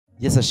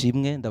Yesu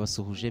ashimwe,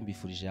 ndabasuhuje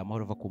mbifurije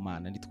amahoro ava ku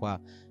Mana. Nitwa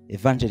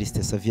Evangeliste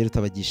Xavier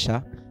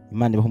Tubagezaho.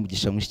 Imana ibahe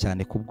umugisha mwinshi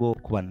cyane kubwo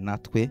kubana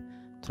natwe.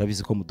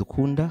 Turabizi ko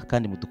mudukunda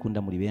kandi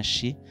mudukunda muri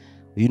benshi.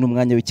 Uyu ni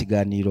umwanya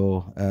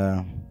w'ikiganiro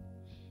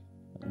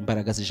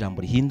imbaraga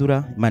z'ijambo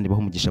rihindura. Imana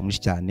ibahe umugisha mwinshi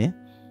cyane.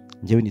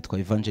 Njyewe nitwa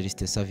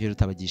Evangeliste Xavier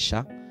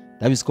Tubagezaho.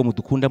 Ndabizi ko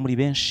mudukunda muri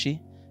benshi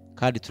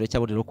kandi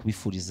turacyabonera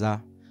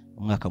kubifuriza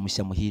umwaka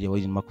mushya muhire wa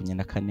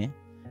 2024.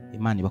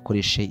 Imana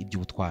ibakoreshe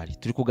iby'ubutwari.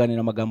 Turi kuganira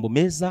amagambo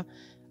meza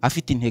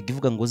afite intego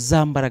ivuga ngo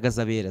Zambaraga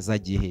zabera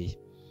zagiye hehe.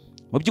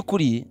 Mu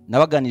by'ukuri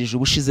nabaganirije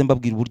ubushize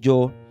mbabwira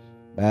uburyo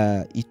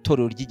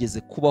itorero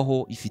ryigeze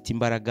kubaho ifite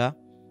imbaraga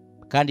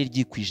kandi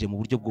ryikwije mu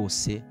buryo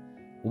bwose,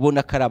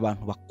 ubona ko ari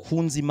abantu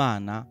bakunze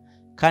Imana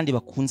kandi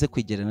bakunze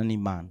kwegerana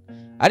n'Imana.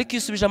 Ariko iyo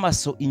usubije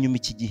amaso inyuma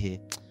iki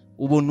gihe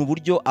ubona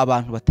uburyo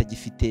abantu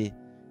batagifite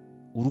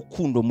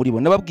urukundo muri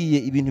bo. Nababwiye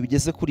ibintu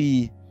bigeze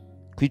kuri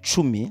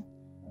 10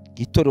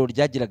 itorero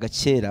ryagiraga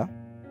kera,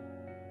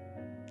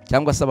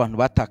 cyangwa se abantu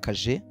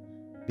batakaje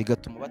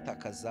bigatuma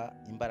batakaza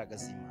imbaraga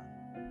z'Imana.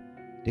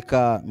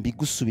 Reka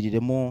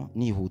mbigusubiriremo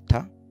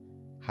nihuta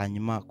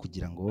hanyuma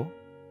kugira ngo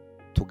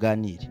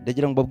tuganire.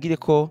 Ndagira ngo mbabwire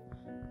ko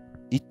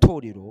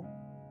itorero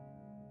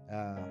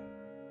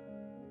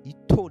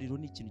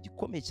ni ikintu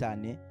gikomeye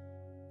cyane,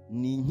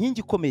 ni inkingi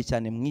ikomeye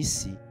cyane mu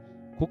isi,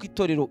 kuko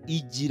itorero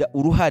igira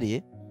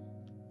uruhare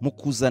mu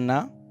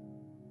kuzana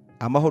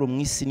amahoro mu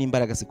isi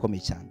n'imbaraga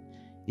zikomeye cyane.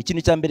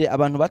 Ikintu cya mbere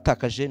abantu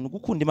batakaje ni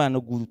ugukunda Imana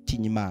no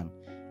gutinya Imana.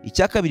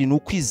 Icya kabiri ni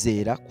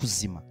ukwizera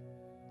kuzima.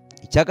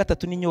 Icya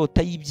gatatu ni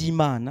inyota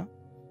y'iby'Imana.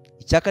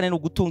 Icya kane ni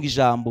ugutunga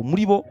ijambo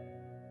muri bo,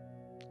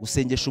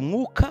 gusengesha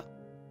umwuka,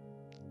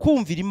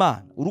 kumvira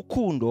Imana,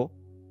 urukundo,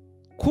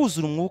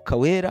 kuzura umwuka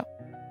wera,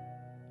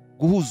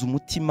 guhuza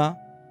umutima,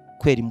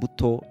 kwera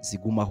imbuto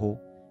zigumaho.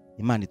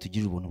 Imana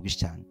itugirira ubuntu bwinshi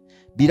cyane.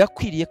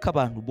 Birakwiriye ko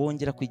abantu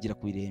bongera kwigira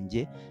ku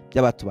birenge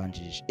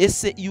by'abatubanjirije.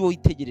 Ese iyo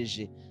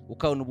witegereje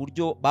ukabona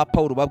uburyo ba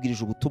Paulo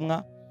babwirije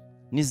ubutumwa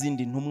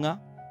n'izindi ntumwa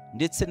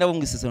ndetse nabo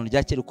mu isezerano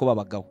rya kera uko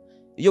babagaho,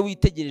 iyo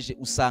witegereje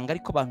usanga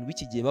ariko abantu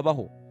b'iki gihe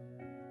babaho.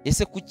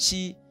 Ese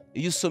kuki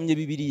iyo usomye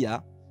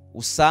Bibiliya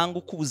usanga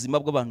uko ubuzima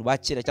bw'abantu ba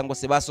kera cyangwa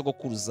se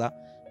basogokuruza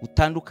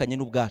butandukanye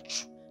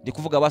n'ubwacu? Ndi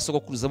kuvuga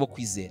basogokuruza bo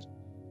kwizera,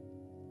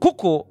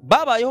 kuko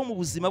babayeho mu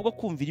buzima bwo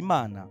kumvira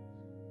Imana,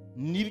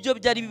 nibyo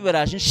byari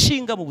bibaraje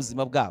inshinga mu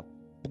buzima bwabo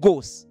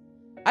bwose.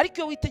 Ariko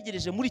iyo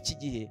witegereje muri iki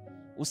gihe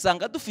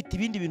usanga dufite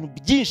ibindi bintu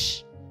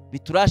byinshi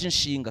bituraje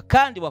inshinga,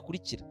 kandi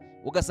wakurikira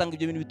ugasanga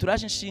ibyo bintu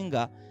bituraje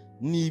inshinga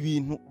ni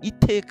ibintu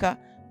iteka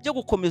byo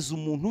gukomeza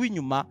umuntu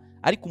w'inyuma,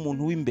 ariko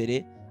umuntu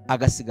w'imbere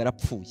agasigara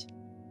apfuye.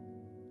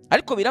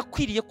 Ariko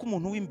birakwiriye ko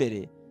umuntu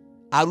w'imbere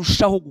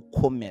arushaho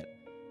gukomera,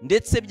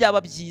 ndetse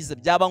byaba byiza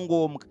byaba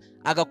ngombwa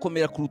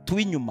agakomera kuruta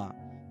uw'inyuma,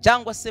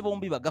 cyangwa se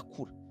bombi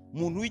bagakura.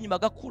 Umuntu w'inyuma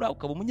agakura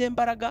ukaba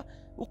umunyembaraga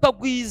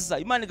ukagwiza,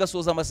 Imana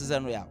igasoza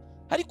amasezerano yawe.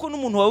 Ariko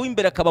n'umuntu wawe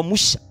w'imbere akaba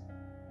mushya,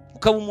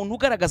 ukaba umuntu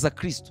ugaragaza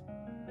Kristo.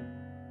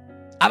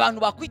 Abantu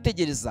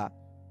bakwitegereza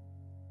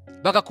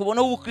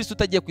bagakubona wowe Kristo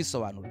utagiye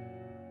kwisobanura.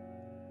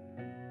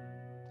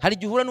 Hari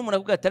igihe uhura n'umuntu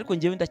avuga ati ariko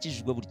njyewe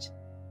ndakijijwe burya.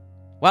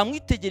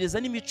 Wamwitegereza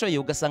n'imico ye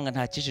ugasanga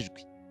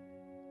ntakijijwe,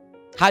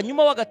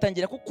 hanyuma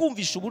wagatangira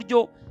kukumvisha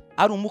uburyo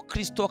ari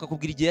umukristo,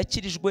 akakubwira igihe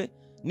yakirijwe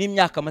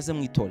n'imyaka amaze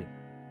mu itorero.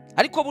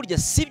 Ariko burya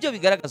sibyo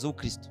bigaragaza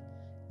ubukristo.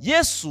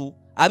 Yesu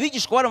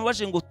abigishwa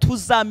baramubaje ngo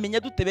tuzamenya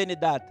dute bene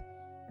data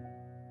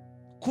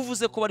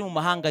kuvuze ko bari mu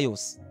mahanga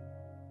yose?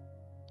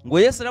 Ngo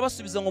Yesu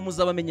arabasubiza ngo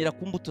muzabamenyera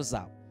ku mbuto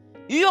zabo.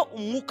 Iyo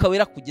umwuka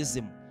wera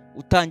kugezemo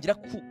utangira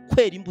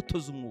kwera imbuto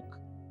z'umwuka,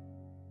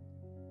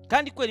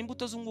 kandi kwera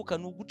imbuto z'umwuka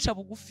ni uguca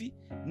bugufi,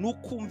 ni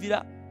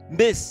ukumvira,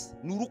 mbese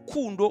ni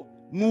urukundo,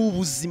 ni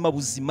ubuzima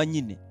buzima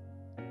nyine,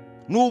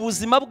 ni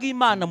ubuzima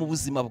bw'Imana mu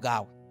buzima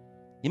bwawe.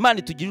 Imana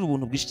itugirira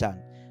ubuntu bwinshi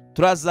cyane.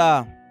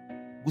 Turaza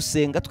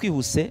gusenga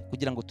twihuse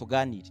kugira ngo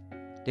tuganire.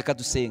 Reka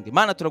dusenge.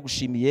 Imana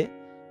turagushimiye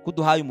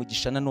kuduhaye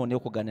umugisha nanone wo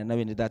kuganira na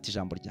bene data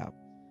ijambo ryawe.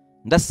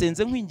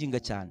 Ndasenze nkwinginga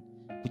cyane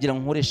kugira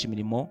ngo nkoreshe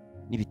imirimo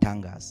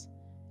n'ibitangaza.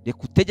 Reka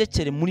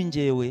utegekere muri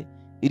njyewe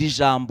iri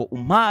jambo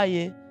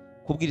umpaye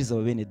kubwiriza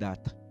aba bene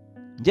data.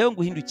 Njyewe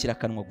nguhindukira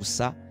akanwa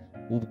gusa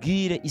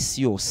ubwire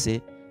isi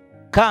yose,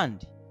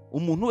 kandi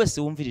umuntu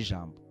wese wumvira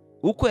ijambo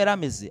uko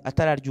yarameze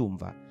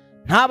atararyumva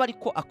ntaba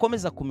ariko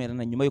akomeza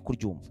kumerana nyuma yo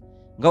kuryumva.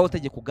 Ngaho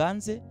tegeka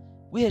uganze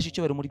wiheje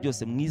icyubahiro muri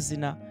byose mu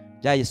izina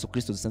rya Yesu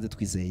Kristo dusanze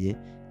twizeye.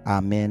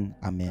 Amen,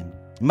 amen.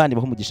 Imana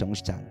ibahe umugisha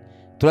mwinshi cyane.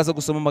 Turaza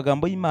gusoma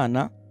amagambo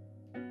y'Imana.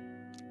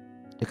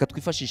 Reka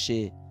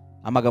twifashishe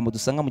amagambo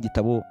dusanga mu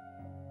gitabo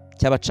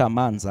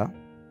cy'Abacamanza,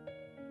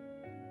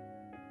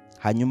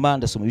 hanyuma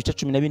ndasoma ibice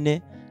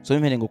 14 soma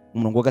impere ngo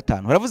umurongo wa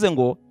 5. Haravuze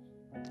ngo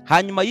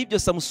hanyuma y'ibyo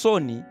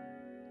Samusoni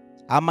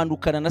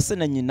amanukana na se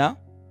na nyina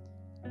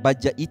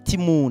bajya i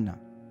Timuna.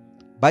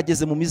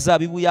 Bageze mu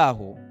mizabibu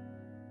yaho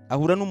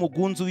ahura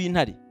n'umugunzu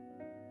w'intare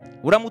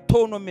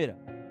uramutontomera,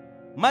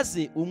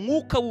 maze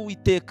umwuka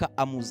w'Uwiteka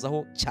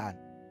amuzaho cyane,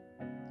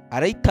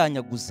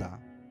 arayitanyaguza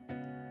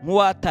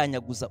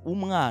nk'uwatanyaguza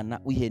umwana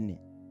w'ihene,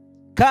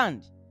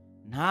 kandi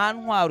nta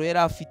ntwaro yari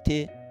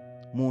afite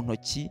mu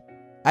ntoki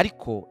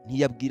ariko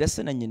ntiyabwira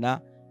se na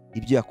nyina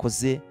ibyo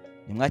yakoze.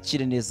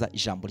 Nimwakire neza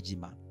ijambo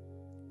ry'Imana.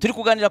 Turi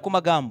kuganira ku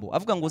magambo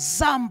avuga ngo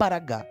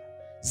Zambaraga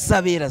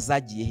z'abera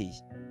zagiye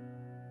hehe.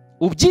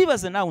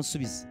 Ubyibaze nawe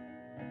unsubize.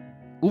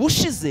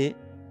 Ubushize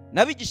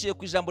nabigishije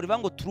ku ijambo rivuga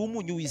ngo turi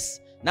umunyu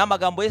w'isi. Ni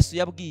amagambo Yesu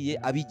yabwiye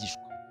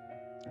abigishwa.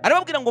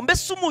 Arababwira ngo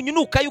mbese umunyu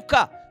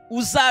nukayuka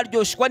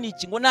uzaryoshwa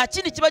n'iki? Ngo nta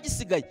kindi kiba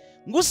gisigaye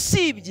ngo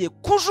usibye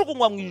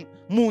kujugunywa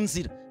mu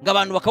nzira ngo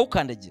abantu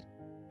bakawukandagira.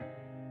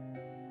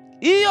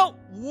 Iyo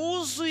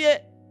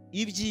wuzuye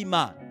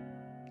iby'Imana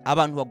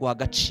abantu baguha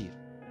agaciro,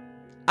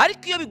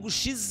 ariko iyo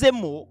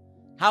bigushizemo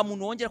nta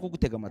muntu wongera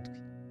kugutega amatwi.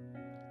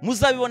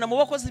 Muzabibona mu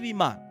bakozi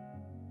b'Imana.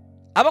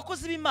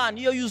 Abakozi b'Imana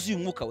iyo yuzuye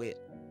umwuka wera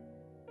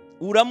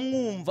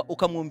uramwumva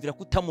ukamwumvira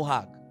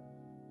kutamuhaga,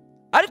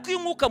 ariko iyo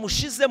umwuka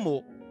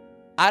mushizemo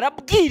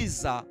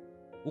arabwiriza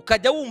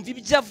ukajya wumva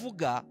ibyo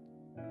avuga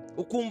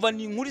ukumva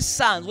ni inkuru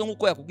isanzwe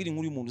nk'uko yakubwira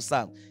inkuru y'umuntu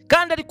usanzwe,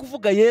 kandi ari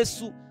kuvuga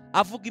Yesu,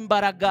 avuga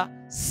imbaraga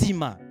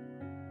z'Imana.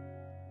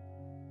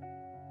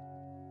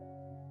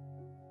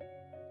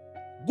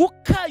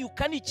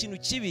 Gukayuka ni ikintu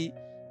kibi.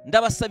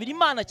 Ndabasabira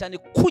Imana cyane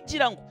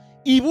kugira ngo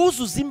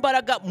ibuzuze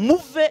imbaraga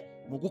muve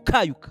mu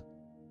gukayuka.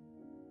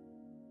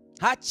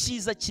 Nta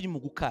cyiza kiri mu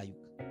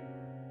gukayuka.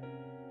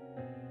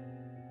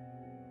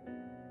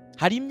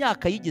 Hari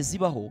imyaka yigeze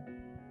ibaho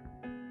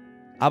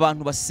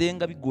abantu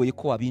basenga bigoye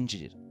ko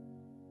wabinjirira.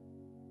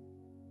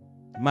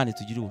 Imana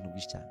itugire ubuntu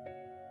bwinshi cyane,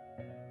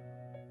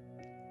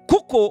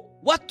 kuko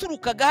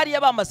waturukaga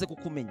hariya bamaze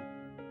kukumenya.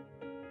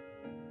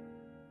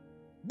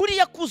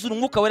 Buriya kuzura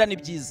umwuka wera ni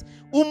byiza.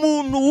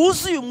 Umuntu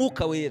wuzuye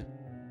umwuka wera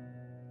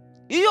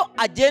iyo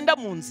agenda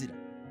mu nzira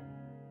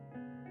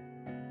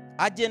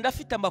agenda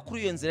afite amakuru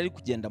y'iyo nzira ari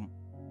kugendamo,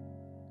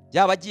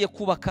 yaba agiye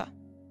kubaka,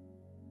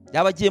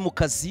 yaba agiye mu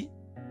kazi,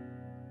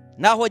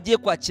 naho agiye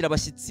kwakira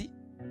abashyitsi,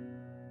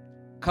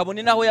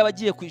 kabone naho yaba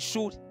agiye ku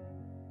ishuri.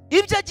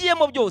 Ibyo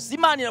agiyemo byose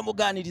Imana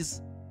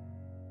iramuganiriza.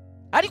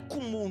 Ariko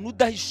umuntu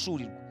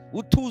udahishurirwa,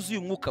 utuzuye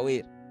umwuka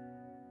wera,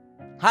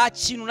 nta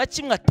kintu na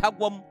kimwe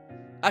atagwamo,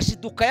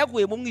 ashiduka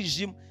yaguye mu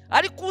mwijima.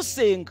 Ariko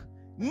usenga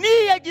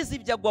niyo yagize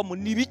ibyo agwamo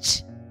ni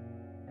biki,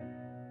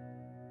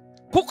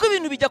 kuko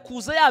ibintu bijya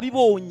kuza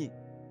yabibonye,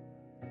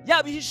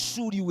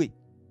 yabihishuriwe.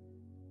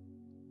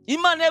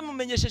 Imana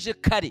yamumenyesheje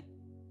kare.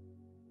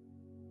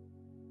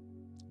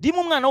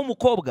 Rimwe umwana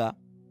w'umukobwa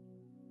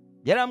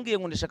yarambwiye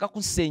ngo ndashaka ko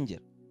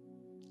nsengera,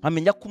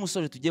 amenya ko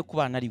umusore tugiye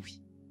kubana ari we.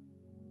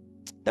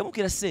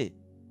 Ndamubwira se,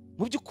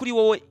 mu by'ukuri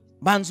wowe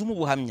banza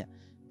umubuhamya,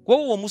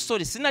 wowe uwo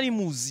musore sinari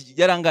muzi,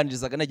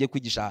 yaranganirizaga nagiye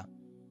kwigisha.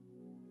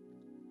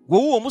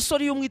 Wowe uwo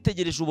musore iyo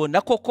umwitegereje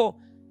ubona koko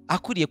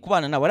akwiriye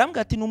kubana nawe.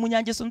 Arambwira ati ni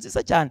umunyangeso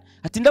nziza cyane,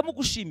 ati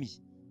ndamugushimiye.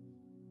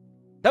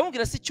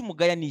 Ndamubwira se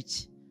cy'umugaya ni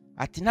iki?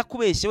 Ati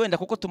ntakubeshye wenda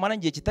kuko tumara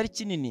ngiye kitari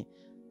kinini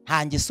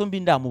nta ngeso mbi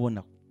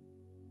ndamubonaho.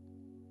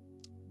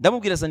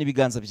 Ndamubwira zana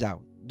ibiganza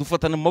byawe,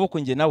 dufatana mu maboko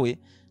nge nawe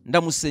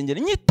ndamusengera.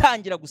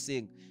 Nyitangira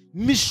gusenga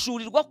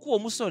mishurirwa ko uwo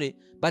musore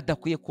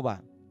badakwiye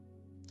kubana.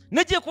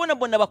 Nagiye kubona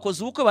mbona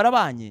abakozi ubukwe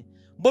barabanye,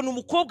 mbona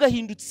umukobwa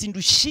ahindutse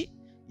indushyi,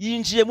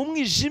 yinjiye mu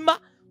mwijima,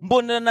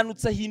 mbona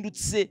nanutse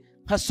ahindutse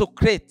nka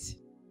Socrate.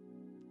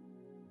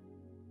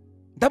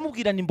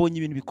 Ndamubwira ni mbonye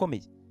ibintu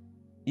bikomeye.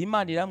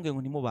 Imana irambwiye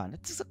ngo nimubana.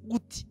 Ati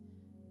gute?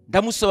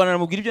 Ndamusobanurira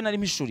mubwira ibyo nari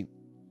mishuriwe,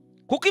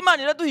 kuko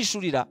Imana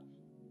iraduhishurira,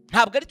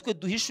 ntabwo ari twe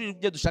duhishurira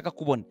ibyo dushaka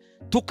kubona,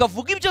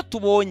 tukavuga ibyo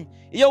tubonye.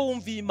 Iyo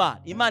wumviye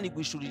Imana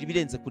iguhishurira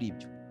ibirenze kuri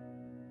ibyo.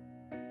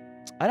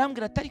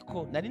 Arambwira ati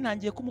ariko nari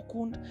ntangiye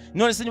kumukunda.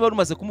 None se niba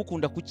rumaze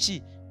kumukunda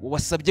kuki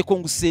wasabye ko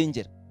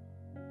ngusengera?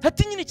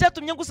 Ati nyine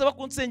cyatumye ngusaba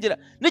kunsengera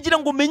nagira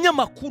ngo umenye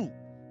amakuru.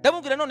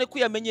 Ndamubwira none ko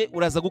yamenye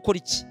uraza gukora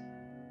iki?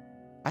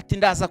 Ati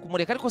ndaza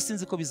kumureka ariko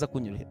sinzi ko biza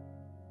kunyorohera.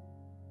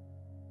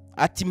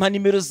 Ati mpa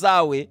nimero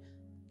zawe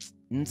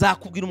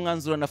nzakubwira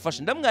umwanzuro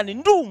nafashe. Ndamwana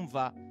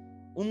ndumva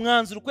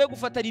umwanzuro ukwiye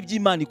gufata ari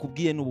iby'Imana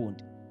ikubwiye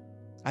n'ubundi.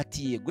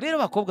 Ati yego rero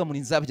abakobwa muri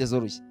nzabya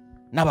zoroshye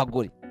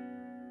n'abagore.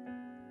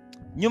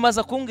 Nyuma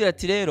aza kumbwira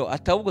ati rero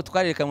atahubwo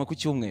twarerekanwe ku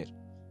cyumweru,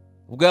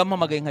 ubwo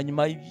yampamagaye nka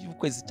nyuma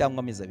y'ukwezi cyangwa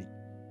amezi abiri.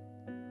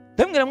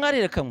 Ndamwira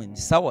mwarerekanwe? Ni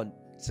sawa,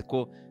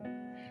 seko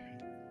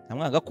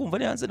namwanga kumva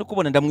nyanze no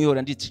kubona.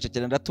 Ndamwihora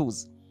ndicecekera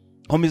ndatuza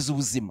nkomeza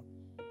ubuzima.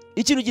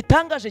 Ikintu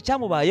gitangaje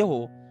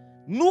cyamubayeho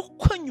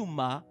nuko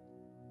nyuma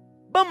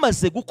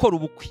bamaze gukora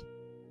ubukwe,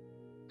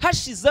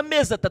 hashize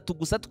amezi 3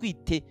 gusa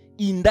twite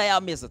inda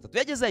y'amezi 3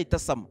 yageze ahita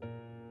asama,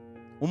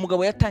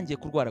 umugabo yatangiye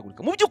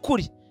kurwaragurika. Mu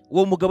by'ukuri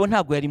uwo mugabo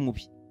ntabwo yari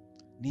mubi,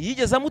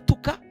 ntiyigeze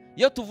amutuka.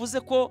 Iyo tuvuze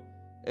ko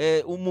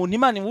umuntu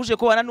Imana imuje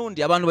ko bana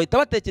n'undi, abantu bahita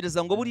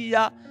batekereza ngo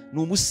buriya ni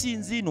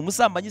umusinzi, ni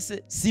umusambanyi.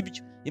 Se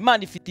sibyo.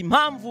 Imana ifite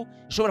impamvu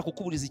ishobora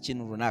kukuburiza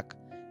ikintu runaka.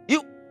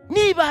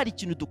 Niba hari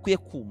ikintu dukwiye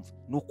kumva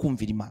ni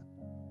ukumvira Imana,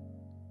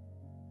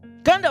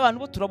 kandi abantu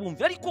bo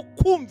turabumvira, ariko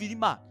kumvira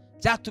Imana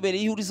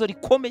byatubereye ihurizo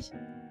rikomeye.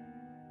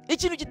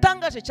 Ikintu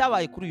gitangaje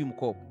cyabaye kuri uyu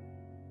mukobwa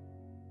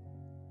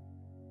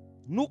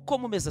nuko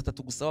mu mezi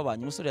 3 gusa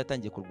babanye umusore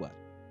yatangiye kurwara.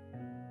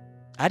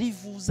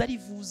 Arivuza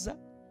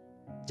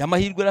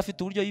by'amahirwe,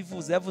 afite uburyo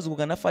yivuza,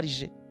 yavuzwaga na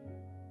farije.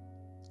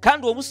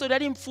 kandi uwo musore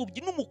ari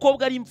imfubyi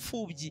n'umukobwa ari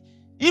imfubyi,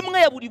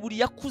 imwe ya buri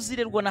yakuze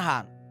irerwa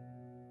n'ahantu.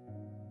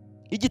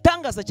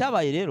 Igitangaza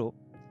cyabaye rero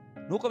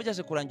nuko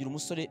byaje kurangira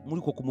umusore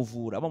muri ko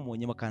kumuvura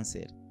bamubonyemo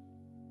kanseri.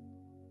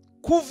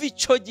 Kuva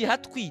icyo gihe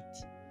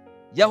atwite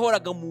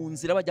yahoraga mu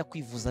nzira bajya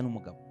kwivuza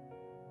n'umugabo.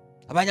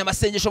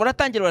 Abanyamasengesho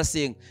baratangira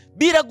barasenga,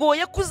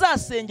 biragoye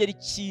kuzasengera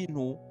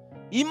ikintu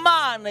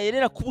Imana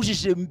yerera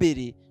kubujije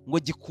mbere ngo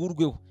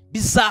gikurweho,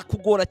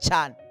 bizakugora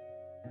cyane.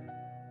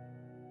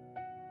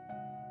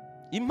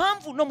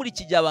 Impamvu no muri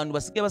iki gihe abantu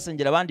basigaye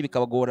basengera abandi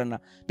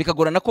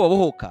bikagorana ko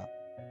babohoka,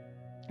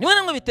 niwe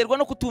namwe biterwa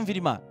no kutumvira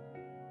Imana.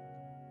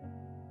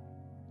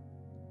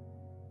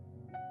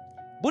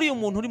 Buriya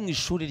umuntu uri mu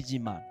ishuri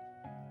ry'Imana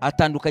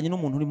atandukanye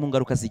n'umuntu uri mu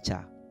ngaruka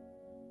z'icyaha.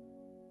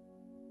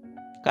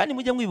 Kandi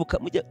mujye mwibuka,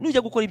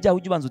 nujya gukora ibyaha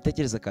ujye ubanza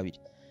utekereza kabiri.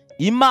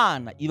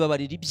 Imana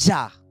ibabarira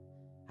ibyaha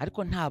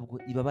ariko ntabwo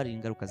ibabarira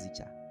ingaruka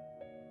z'icyaha,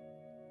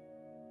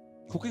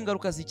 kuko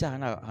ingaruka z'icyaha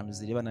nta hantu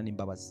zirebana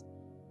n'imbabazi.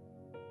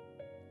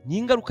 Ni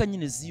ingaruka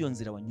nyine z'iyo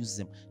nzira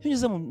wanyuzemo. Iyo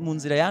unyuze mu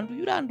nzira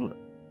yanduye urandura.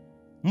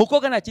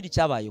 Umukobwa nta kindi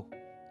cyabayeho,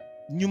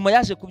 nyuma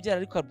yaje kubyara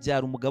ariko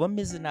abyara umugabo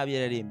ameze nabi,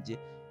 yararembye,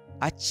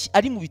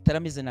 ari mu bitaro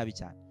ameze nabi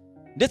cyane,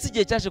 ndetse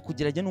igihe cyaje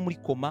kugerageza no muri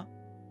koma,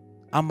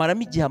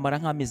 amaramo igihe amara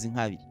nk'amezi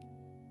nk'abiri.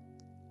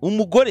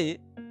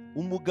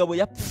 Umugabo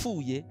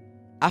yapfuye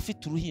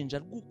afite uruhinja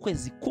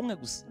rw'ukwezi kumwe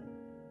gusa.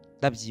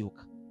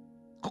 Ndabyibuka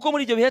kuko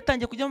muri ibyo bihe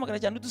yatangiye kujya amagana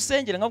cyane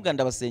udusengera, nkabwira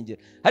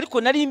ndabasengera,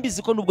 ariko nari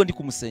mbizi ko nubwo ndi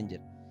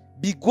kumusengera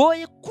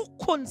bigoye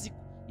kuko nzi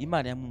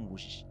Imana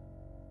yamumubujije.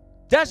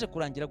 Byaje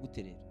kurangira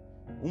gute rero?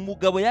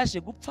 Umugabo yaje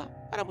gupfa,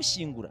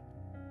 aramushyingura.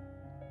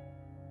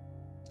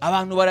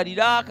 Abantu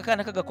bararira,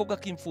 akana k'agakobwa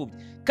k'imfubyi,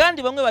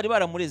 kandi bamwe bari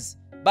baramureze,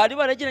 bari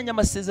baragiranye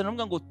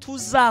amasezerano ngo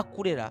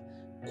tuzakurera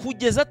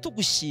kugeza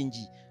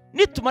tugushyingiye,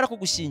 nitumara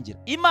kugushyingira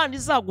Imana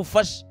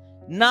izagufasha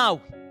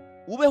nawe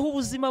ubeho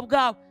ubuzima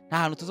bwawe, nta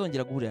hantu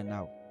tuzongera guhurira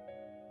nawe.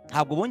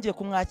 Ntabwo bongeye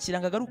kumwakira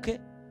ngo agaruke,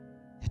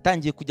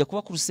 yatangiye kujya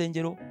kuba ku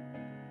rusengero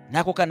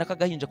nako kana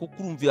kagahinja, kuko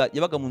urumva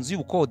yabaga mu nzu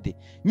y'ubukode.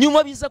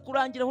 Nyuma biza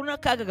kurangira aho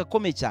n'akaga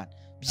gakomeye cyane.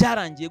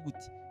 Byarangiye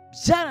gute?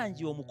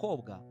 Byarangiye uwo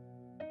mukobwa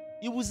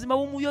ubuzima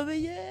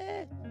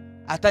bumuyobeye,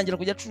 atangira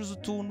kujya acuruza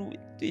utuntu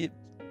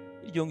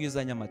iryo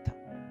ngiza Nyamata.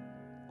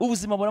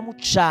 Ubuzima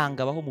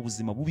buramucanga, abaho mu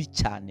buzima bubi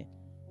cyane.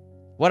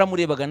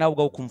 Waramurebaga nawe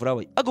ubwawe ukumva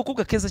urabaye.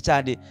 Agakobwa keza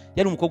cyane,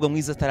 yari umukobwa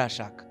mwiza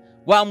atarashaka.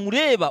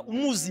 Wamureba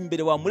umuzi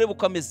imbere, wamureba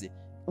uko ameze,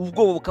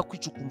 ubwoba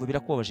bukakwica ukumva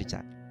birakubabaje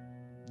cyane.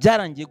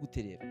 Byarangiye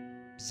gute rero?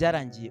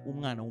 Byarangiye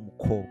umwana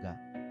w'umukobwa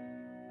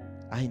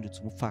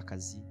ahindutse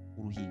umupfakazi,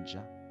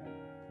 uruhinja,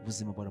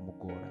 ubuzima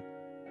buramugora.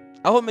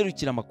 Aho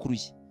merukira amakuru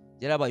ye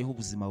yarabayeho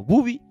ubuzima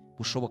bubi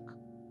bushoboka.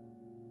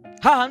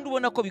 Hahandi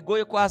ubona ko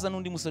bigoye ko haza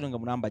n'undi musore ngo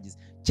amurambagize,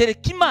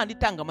 kereka Imana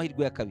itanga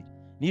amahirwe ya kabiri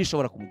niyo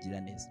ishobora kumugirira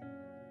neza.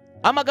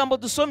 Amagambo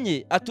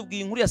dusomye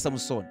atubwiye inkuru ya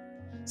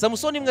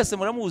Samusoni mwese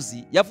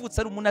muramuzi,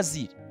 yavutse ari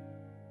umunaziri.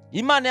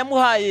 Imana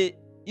yamuhaye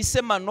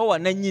ise Manowa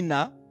na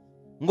nyina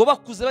ngo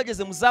bakuze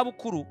bageze mu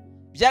zabukuru.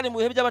 Byari mu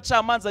bihe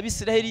by'abacamanza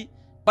b'Isiraheli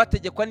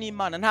bategekwa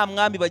n'Imana, nta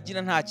mwami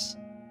bagira ntaki.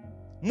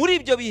 Muri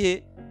ibyo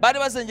bihe bari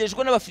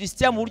bazengerejwe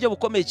n'Abafilisitiya mu buryo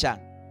bukomeye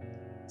cyane.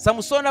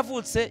 Samusoni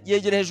avutse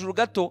yegera hejuru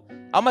gato,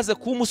 amaze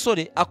kuba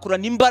umusore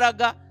akurana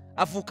imbaraga,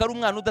 avuka ari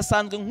umwana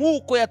udasanzwe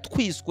nk'uko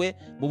yatwiswe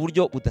mu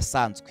buryo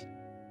budasanzwe.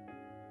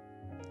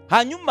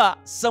 Hanyuma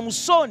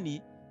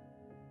Samusoni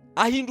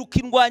ahinduka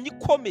indwanyi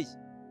ikomeye.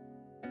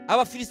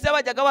 Abafilisitiya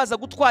bajyaga baza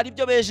gutwara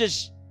ibyo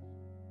bejeje,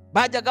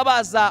 bajyaga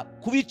baza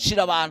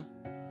kubicira abantu,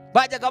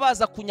 bajyaga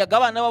baza kunyaga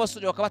abana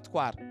b'abasore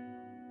bakabatwara.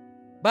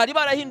 Bari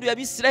barahinduye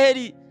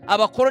Abisiraheli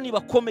abakoroni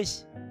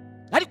bakomeye.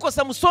 Ariko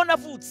Samusoni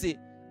avutse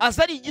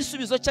aza ari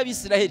igisubizo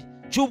cy'Abisiraheli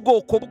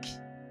cy'ubwoko bwe.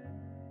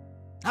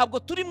 Ntabwo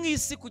turi mu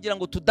isi kugira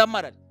ngo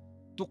tudamarare,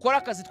 dukora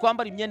akazi,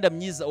 twambara imyenda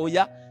myiza,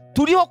 oya,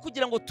 turiho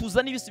kugira ngo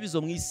tuzane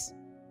ibisubizo mu isi.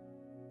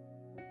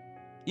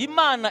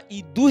 Imana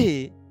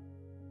iduhe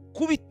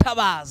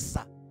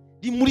kubitabaza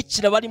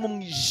rimurikira abari mu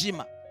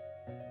mwijima.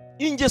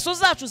 Ingeso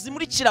zacu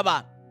zimurikira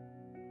abantu,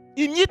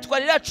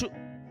 imyitwarire yacu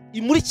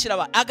imurikira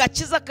abantu,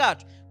 agakiza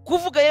kacu,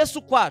 kuvuga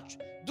Yesu kwacu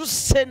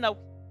duse nawe.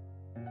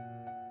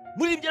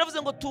 Muri ibyo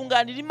yaravuze ngo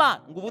tunganira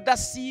Imana ngo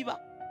ubudasiba,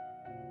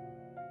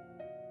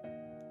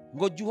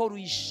 ngo jya uhora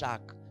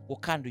uyishaka ngo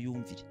kandi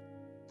uyumvire.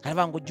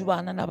 Haravuga ngo jya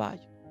ubana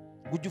n'abayo,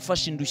 ngo ujye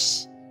ufasha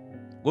indushyi,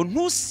 ngo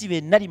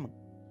ntusibe na rimwe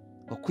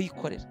ngo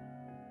kuyikorera.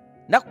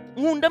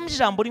 Nkunda mu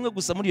ijambo rimwe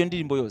gusa muri iyo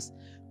ndirimbo yose,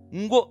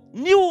 ngo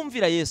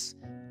niwumvira Yesu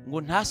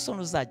ngo nta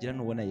soni uzagira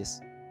nubona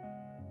Yesu,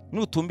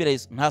 nutumbira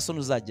Yesu nta soni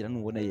uzagira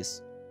nubona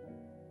Yesu.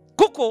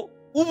 Kuko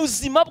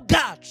ubuzima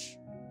bwacu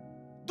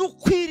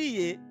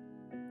dukwiriye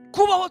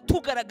kubaho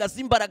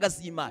tugaragaza imbaraga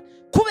z'Imana.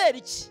 Kubera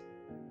iki?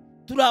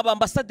 Turi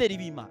abambasaderi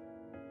b'Imana.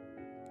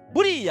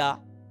 Buriya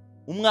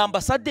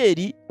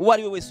umwambasaderi uwo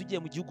ari we wese ugiye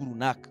mu gihugu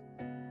runaka,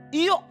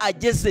 iyo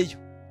agezeyo,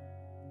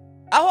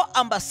 aho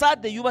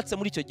ambasade yubatse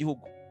muri icyo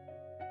gihugu,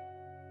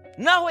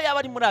 naho yaba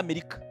ari muri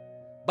Amerika,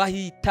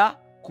 bahita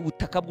ku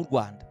butaka bw'u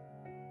Rwanda.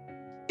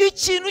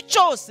 Ikintu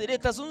cyose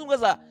Leta Zunze Ubumwe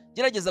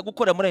zagerageza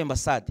gukora muri ayo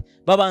ambasade,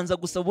 babanza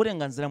gusaba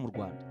uburenganzira mu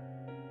Rwanda.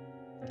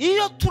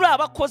 iyo turi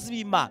abakozi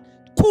b'Imana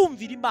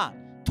twumvira Imana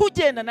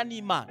tugendana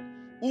n'Imana,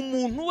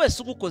 umuntu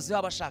wese ugukozeho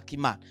aba ashaka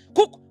Imana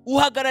kuko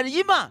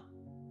uhagarariye Imana.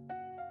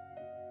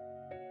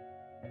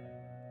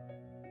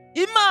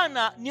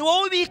 Imana ni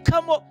wowe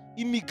ubikamo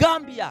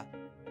imigambi yawe.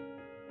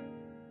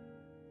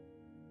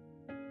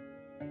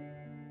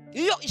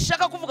 Iyo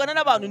ishaka kuvugana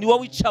n'abantu ni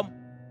wowe icamo.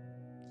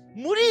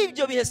 Muri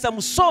ibyo bihe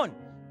Samusoni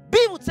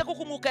bibutse ko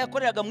umwuka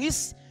yakoreraga mu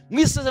isi mu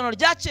isezerano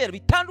rya kera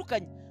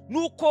bitandukanye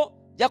nuko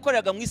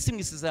yakoreraga mu isi mu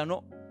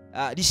isezerano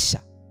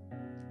rishya.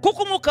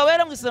 Kuko umwuka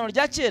wera mu isezerano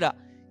rya kera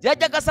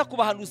yajyaga asa ku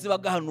bahanuzi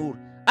bagahanura,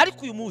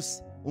 ariko uyu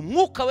munsi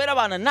umwuka wera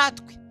abana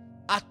natwe,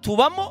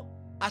 atubamo,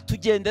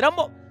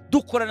 atugenderamo,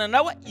 dukorana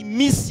nawe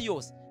iminsi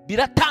yose.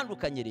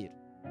 Biratandukanye rero.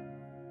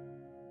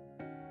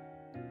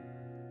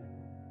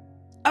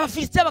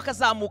 Abafilisitiya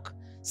bakazamuka,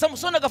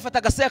 Samusoni agafata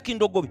agasaya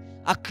k'indogobe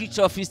akica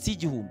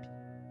Abafilisitiya 1000.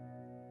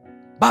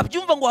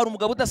 Babyumva ngo hari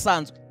umugabo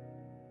udasanzwe.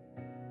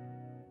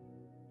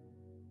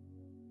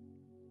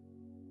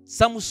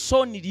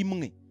 Samusoni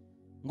rimwe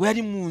ngo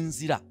yari mu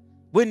nzira,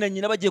 we na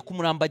nyina bagiye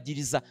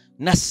kumurambagiriza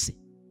na se.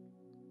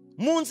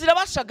 Mu nzira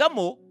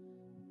bashagamo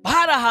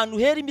hari ahantu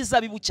hera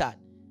imizabibu cyane.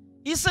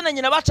 Ise na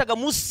nyina bacaga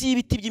munsi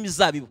y'ibiti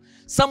by'imizabibu.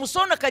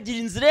 Samusoni akagira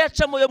inzira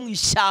yacamo yo mu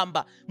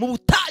ishyamba, mu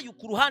butayu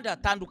ku ruhande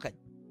hatandukanye.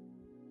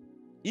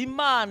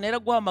 Imana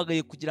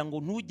yaraguhamagaye kugira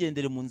ngo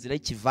ntugendere mu nzira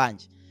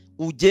y'ikivange,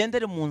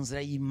 ugendere mu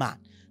nzira y'Imana.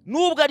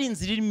 Nubwo ari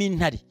inzira irimo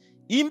intare,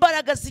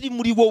 imbaraga ziri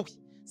muri wowe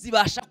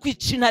zibasha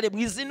kwica intare mu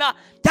izina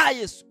rya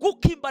Yesu,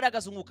 kuko imbaraga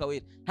z'umwuka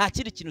wera nta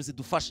kindi kintu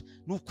zidufasha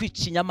ni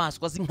ukwica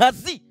inyamaswa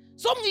z'inkazi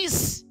zo mu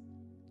isi,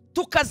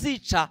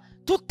 tukazica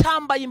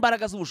tutambaye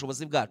imbaraga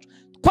z'ubushobozi bwacu,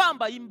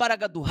 twambaye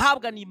imbaraga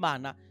duhabwa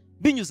n'Imana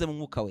binyuze mu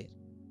mwuka wera.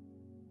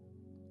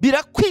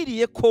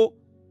 Birakwiriye ko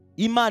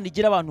Imana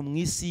igira abantu mu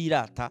isi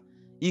yirata,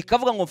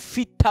 ikavuga ngo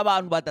mfite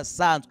abantu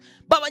badasanzwe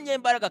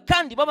b'abanyembaraga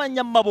kandi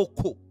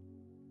b'abanyamaboko,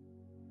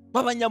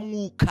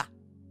 b'abanyamwuka.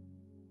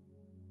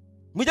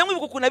 Mujya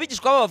mwibuka ukuntu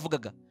abigishwa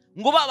babavugaga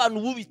ngo ba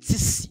bantu bubitse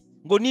isi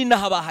ngo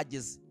ninaha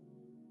bahageze.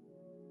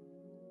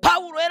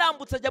 Pawulo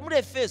yarambutse ajya muri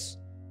Efeso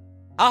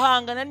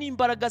ahangana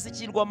n'imbaraga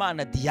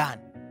z'ikirwamana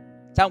Diane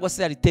cyangwa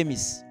se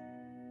Artemis,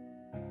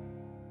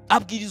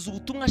 abwiriza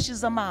ubutumwa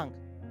ashize amanga.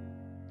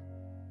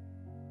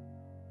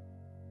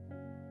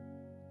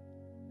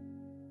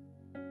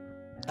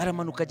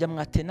 Aramanuka ajya mu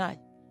Atenayi,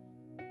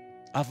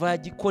 ava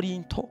ya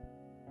Korinto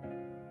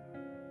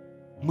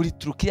muri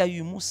Turukiya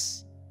y'uyu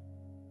munsi,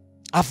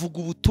 avuga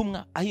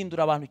ubutumwa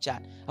ahindura abantu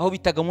cyane aho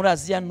bitaga muri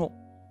Aziya nto.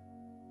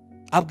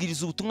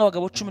 Abwiriza ubutumwa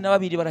abagabo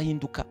 12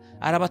 barahinduka,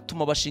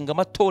 arabatuma bashinga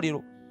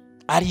amatorero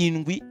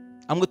 7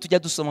 amwe tujya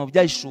dusoma mu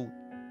byahishuwe,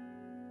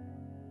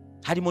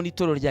 harimo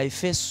n'itorero rya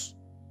Efeso.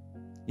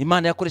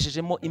 Imana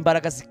yakoreshejemo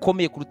imbaraga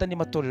zikomeye kuruta andi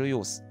matorero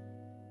yose.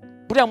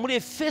 Buriya muri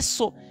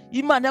Efeso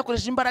Imana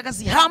yakoresheje imbaraga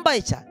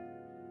zihambaye cyane,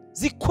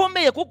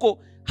 zikomeye, kuko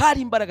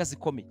hari imbaraga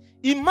zikomeye.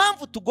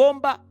 Impamvu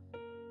tugomba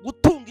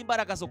gutunga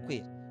imbaraga zo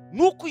kwera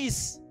nuko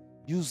isi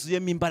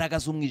yuzuyemo imbaraga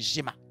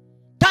z'umwijima,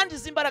 kandi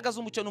izi imbaraga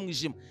z'umucyo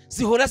n'umwijima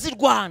zihora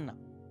zirwana.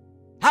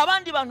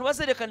 Abandi bantu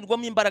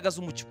bazerekanirwamo imbaraga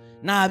z'umucyo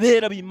ni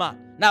abera b'Imana,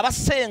 ni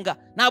abasenga,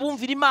 ni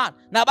abumvira Imana,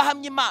 ni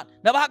abahamya Imana,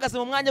 ni abahagaze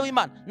mu mwanya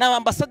w'Imana, ni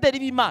abambasaderi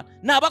b'Imana,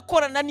 ni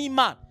abakorana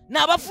n'Imana, ni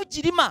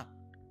abavugira Imana.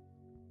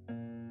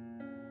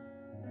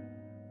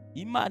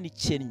 Imana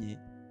ikennye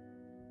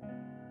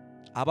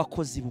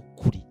abakozi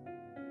b'ukuri,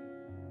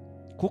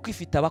 kuko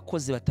ifite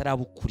abakozi batari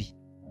ab'ukuri,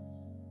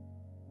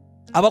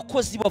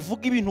 abakozi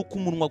bavuga ibintu ku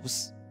munwa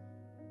gusa.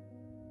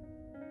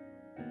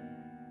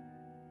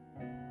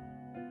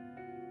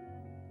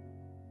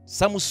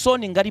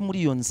 Samusoni ngari muri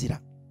iyo nzira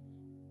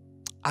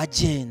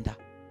agenda,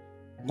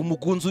 ngo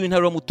umugunzu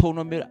w'intare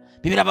uramutontomera.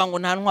 Bibira ngo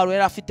nta ntwaro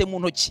yari afite mu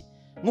ntoki,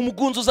 ngo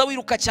umugunzu uza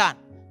wiruka cyane,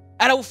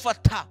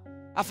 arawufata,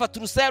 afata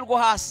urusaya rwo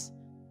hasi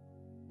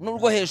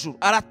n'urwo hejuru,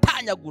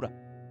 aratanyagura,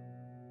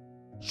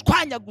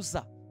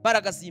 shwanyaguza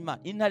imbaraga z'Imana.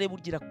 Intare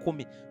burya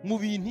irakomeye, mu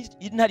bintu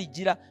intare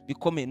igira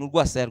bikomeye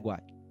n'urwasaya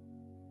rwayo,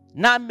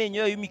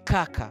 n'amenyo yayo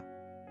y'imikaka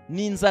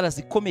n'inzara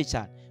zikomeye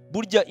cyane.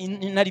 Burya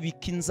intare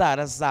ibika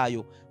inzara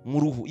zayo mu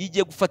ruhu, iyo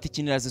igiye gufata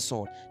ikintu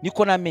irazisohora,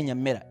 niko n'amenyo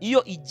amera.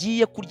 Iyo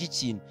igiye kurya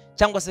ikintu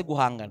cyangwa se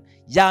guhangana,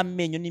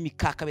 y'amenyo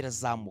n'imikaka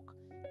birazamuka,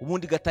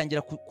 ubundi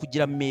igatangira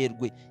kugira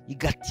amerwe,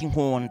 igata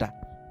inkonda.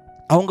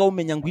 Aho ngaho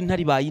umenya ngo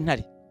intare ibaye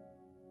intare.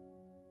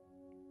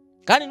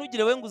 Kandi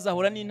ntugire we ngo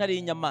uzahura n'intare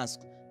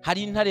y'inyamaswa.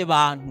 Hari intare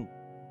bantu,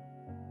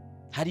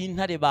 hari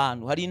intare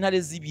bantu, hari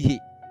intare z'ibihe.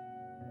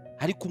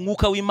 Ariko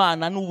umwuka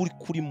w'Imana n'ubu uri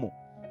kurimo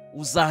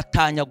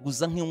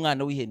uzatanyaguza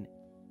nk'umwana w'ihene,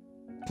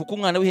 kuko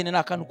umwana w'ihene ni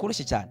akantu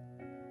koroshye cyane.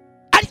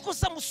 Ariko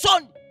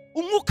Samusoni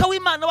umwuka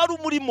w'Imana wari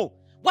umurimo,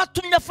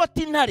 watumye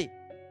afata intare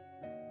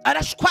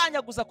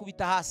arashwanyaguza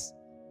kubita hasi.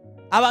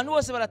 Abantu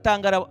bose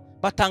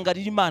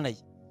batangarira Imana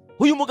ye.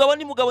 Uyu mugabo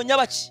ni mugabo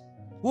nyabaki,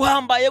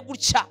 uhambaye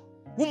gutya,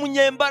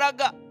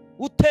 w'umunyembaraga,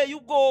 uteye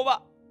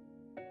ubwoba.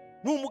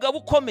 Ni umugabo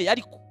ukomeye,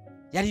 ariko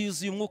yari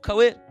yuzuye umwuka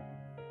wera.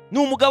 Ni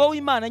umugabo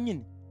w'Imana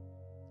nyine.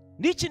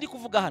 Niki ndi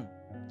kuvuga hano?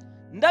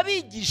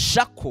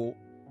 Ndabigisha ko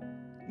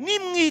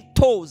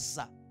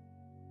nimwitoza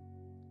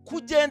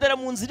kugendera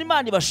mu nzira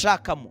Imana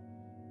ibashakamo,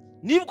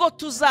 nibwo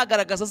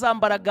tuzagaragaza za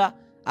mbaraga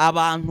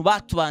abantu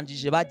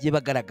batubanjije bagiye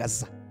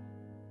bagaragaza.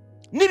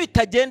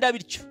 Nibitagenda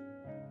bityo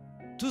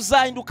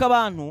tuzahinduka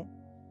abantu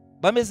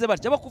bameze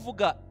batya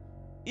bakuvuga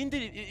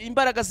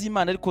imbaraga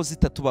z'Imana ariko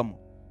zitatubamo.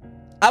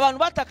 Abantu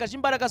batakaje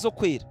imbaraga zo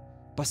kwera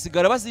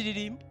basigara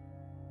baziririmba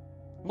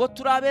ngo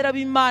turabera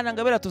b'Imana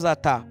ngabera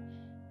tuzataha,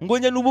 ngo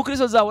njye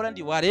n'umukristo zahora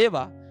ndi,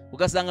 wareba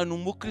ugasanga ni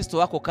umukristo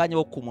wako kanya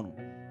wo kumunwa.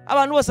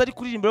 Abantu bose ari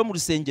kuririmbira mu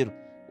rusengero,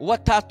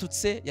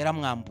 uwatatutse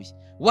yaramwambuye,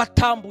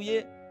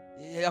 uwatambuye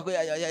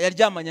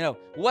yaryamanye nawe,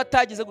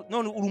 uwatagize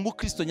none uri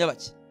umukristo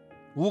nyabaki.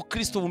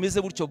 Ubukristo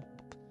bumeze gutyo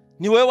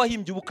ni wowe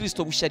wahimbye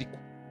ubukristo bushya. Ariko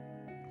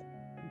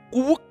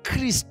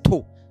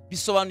ubukristo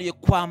bisobanuye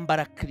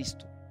kwambara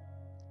Kristo.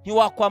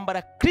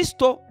 Ntiwakwambara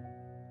Kristo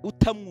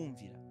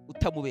utamwumvira,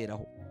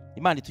 utamuberaho.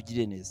 Imana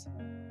itugirire neza.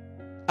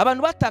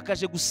 Abantu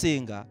batakaje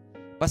gusenga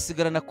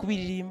basigarana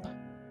kubiririmba,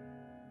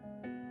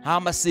 nta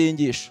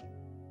masengesho.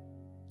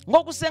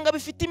 Ngo gusenga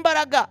bifite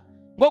imbaraga,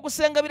 ngo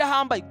gusenga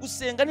birahambaye.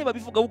 Gusenga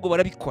ntibabivuga ahubwo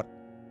barabikora.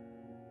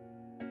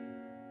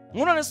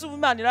 None se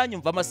Imana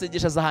iranyumva,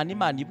 amasengesho azahana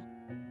Imana ibo.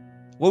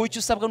 Wowe icyo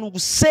usabwa ni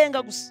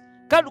ugusenga gusa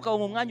kandi ukaba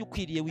mu mwanya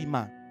ukwiriye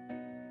w'Imana.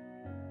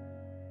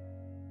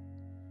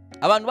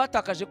 Abantu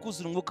batakaje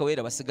kuzura umwuka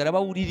wera basigara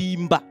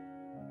bawuririmba,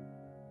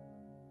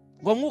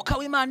 ngo umwuka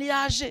w'Imana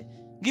yaje,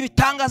 ngo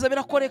ibitangaza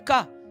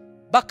birakoreka,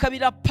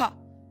 bakabirapa,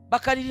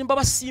 bakaririmba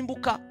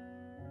basimbuka,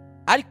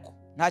 ariko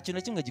nta kintu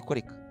na kimwe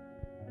gikoreka.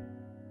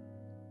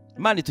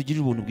 Imana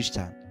itugirira ubuntu bwinshi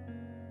cyane.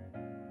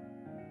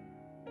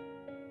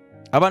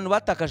 Abantu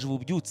batakaje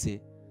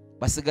ububyutse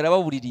basigara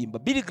bawuririmba.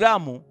 Billy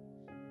Graham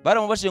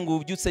baramubashije ngo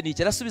ububyutse ni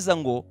iki, arasubiza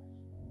ngo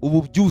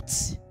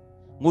ububyutse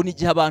ngo ni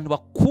igihe abantu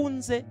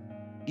bakunze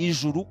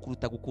ijuru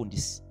kuruta gukunda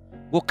isi,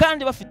 ngo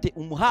kandi bafite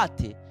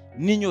umuhate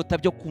n'inyota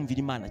byo kumvira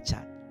Imana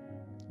cyane,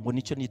 ngo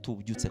nicyo nita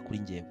ububyutse kuri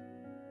njyewe.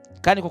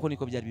 Kandi koko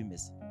niko byari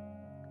bimeze.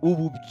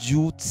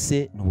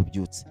 Ububyutse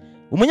n'ububyutse.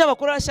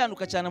 Umunyamakuru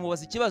arashyanuka cyane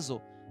amubaza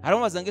ikibazo,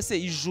 aramubaza ngo ese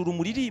ijuru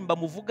muririmba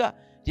muvuga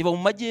riba mu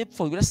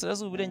majyepfo,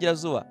 iburasirazuba,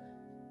 iburengerazuba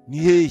ni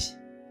hehe?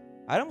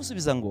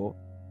 Aramusubiza ngo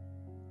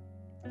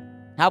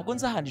ntabwo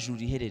nzi ahantu ijuru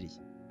riherereye,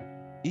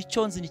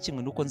 icyo nzi ni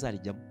kimwe nuko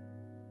nzarijyamo.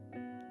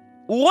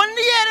 Uwo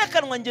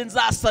niyerekanwa nge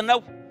nzasa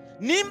nawe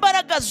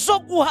n'imbaraga zo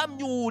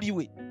guhamya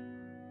uriwe,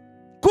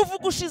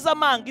 kuvuga ushize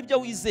amanga ibyo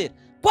wizera,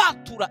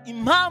 kwatura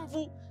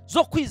impamvu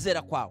zo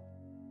kwizera kwawe.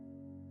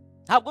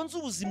 Ntabwo nzi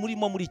ubuzima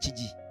urimo muri iki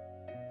gihe,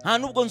 nta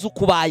nubwo nzi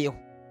uko ubayeho,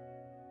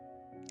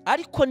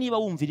 ariko niba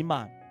wumvira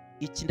Imana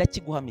iki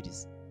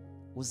ndakiguhamiriza,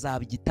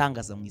 uzaba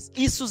igitangaza mu isi.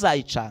 Isi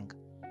uzayicanga,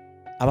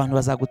 abantu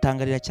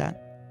bazagutangarira cyane.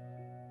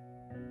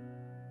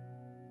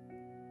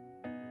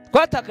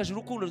 Twatakaje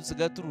urukundo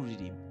dusigaye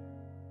tururirimba,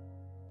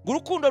 ngo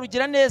urukundo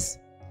rugira neza,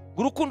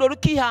 ngo urukundo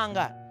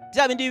rukihangana,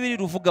 bya bindi bibiri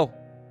ruvugaho.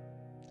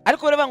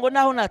 Ariko reba ngo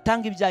naho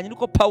natanga ibyanyu,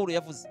 niko Pawulo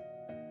yavuze,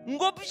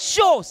 ngo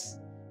byose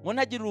ngo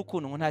ntagira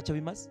urukundo ngo ntacyo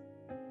bimaze.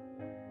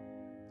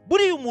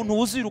 Buriya umuntu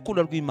wuzuye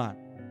urukundo rw'Imana,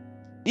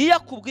 iyo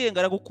akubwiye ngo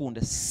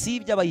aragukunda, si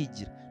ibyo aba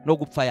yigira, no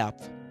gupfa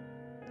yapfa.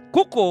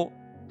 Kuko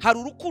hari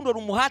urukundo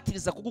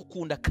rumuhatiriza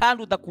kugukunda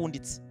kandi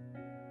udakunditse.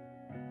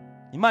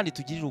 Imana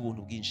itugirira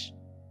ubuntu bwinshi.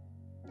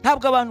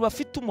 Ntabwo abantu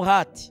bafite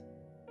umuhati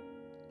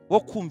wo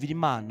kumvira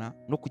Imana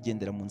no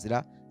kugendera mu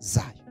nzira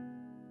zayo,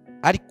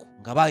 ariko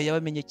ngo abayo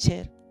yabamenye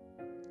kera.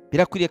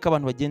 Birakwiriye ko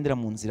abantu bagendera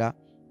mu nzira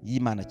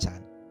y'Imana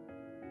cyane.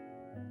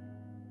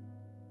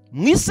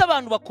 Mwisi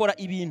abantu bakora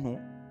ibintu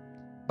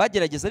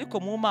bagerageza, ariko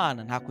mu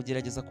Mana nta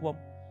kugerageza kubamo.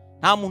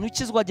 Nta muntu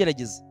ukizwa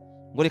agerageza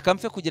ngo reka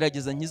mfe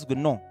kugerageza nkizwe.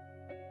 No,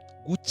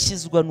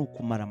 gukizwa ni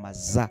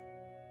ukumaramaza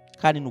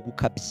kandi ni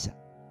ugukabya.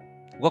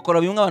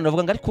 Ugakora bimwe abantu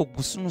bavuga ngo ariko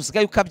gusa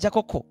usigaye ukabya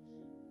koko,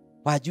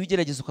 wajya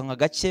ugerageza ukanywa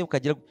gake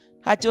ukagira.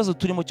 Nta kibazo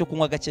turimo cyo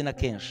kunywa gake na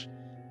kenshi,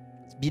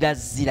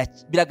 birazira,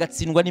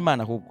 biragatsindwa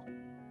n'Imana. Ahubwo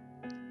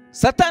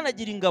Satani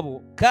agira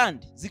ingabo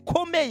kandi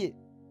zikomeye.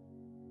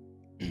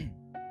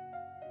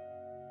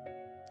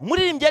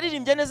 Umuririmbyi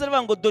yaririmbye neza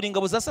aravuga ngo dore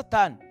ingabo za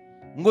Satani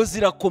ngo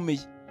zirakomeye,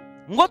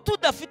 ngo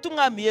tudafite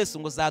umwami Yesu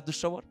ngo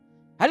zadushobora.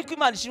 Ariko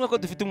Imana ishimwe ko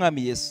dufite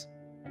umwami Yesu.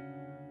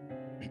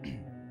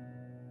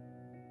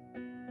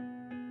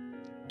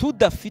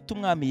 Tudafite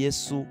umwami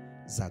Yesu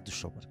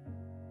zadushobora.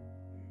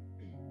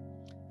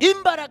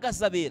 Imbaraga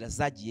z'abera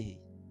zagiye he?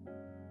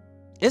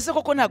 Ese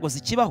koko ntago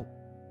zikibaho?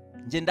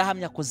 Nge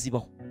ndahamya ko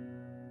zibaho,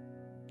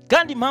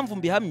 kandi impamvu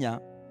mbihamya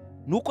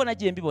nuko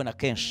nagiye mbibona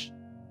kenshi.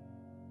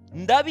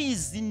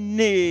 Ndabizi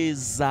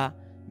neza,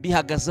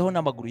 bihagazeho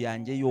n'amaguru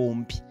yanjye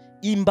yombi.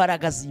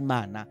 Imbaraga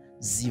z'Imana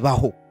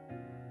zibaho.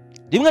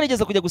 Rimwe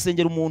nigeze kujya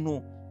gusengera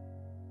umuntu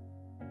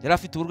yari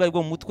afite uburwayi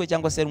bwo mu mutwe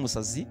cyangwa se yari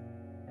umusazi.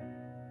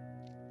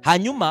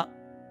 Hanyuma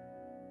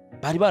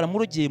bari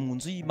baramurogeye mu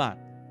nzu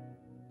y'Imana.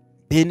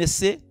 Bene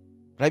se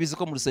urabizi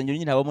ko mu rusengero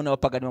nyine habamo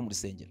n'abapagani bo mu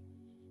rusengero,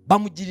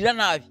 bamugirira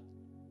nabi.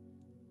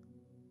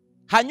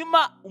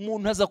 Hanyuma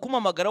umuntu aza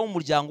kumamagara wo mu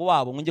muryango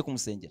wabo ngo njye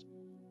kumusengera.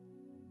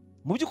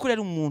 Mu by'ukuri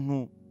ari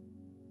umuntu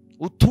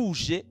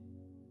utuje,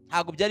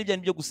 ntago byari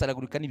byari byo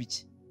gusaragurika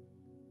n'ibiki.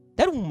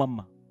 Yari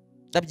umumama,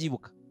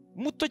 ndabyibuka,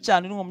 muto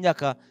cyane uri mu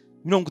myaka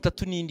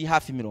 30 n'indi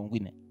hafi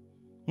 40,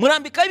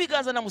 murambikaho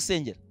ibiganza na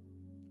musengera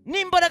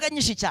n'imbaraga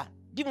nyinshi cyane,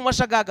 ndi mu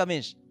mashagaga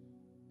menshi.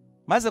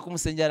 Maze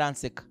kumusengera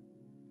aranseka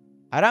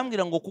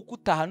arambwira ngo kuko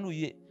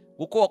utahanuye,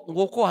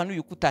 ngo hanuye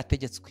uko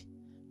utategetswe,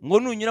 ngo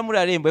nunyura muri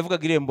arembo,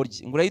 yavugaga irembo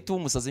rye, ngo urahita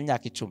umusaza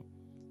imyaka 10.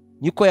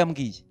 Niko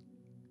yambwiye.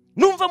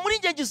 Numva muri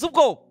njye ngize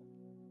ubwoba,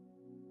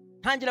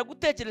 ntangira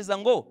gutekereza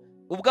ngo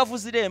ubwo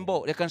avuze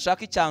irembo reka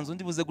nshaka icyanzu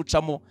ndi buze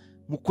gucamo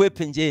mu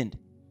kwepe ngende.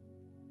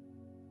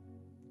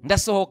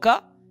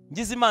 Ndasohoka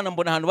ngize Imana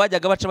mbona ahantu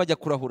bajyaga baca bajya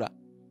kurahura,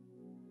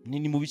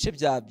 ni mu bice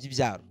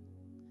by'ibyaro.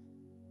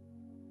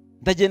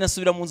 Ndagenda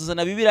nasubira mu nzu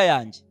zana Bibiliya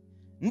yanjye,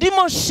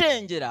 ndimo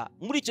nshengera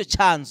muri icyo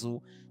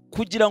cyanzu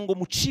kugira ngo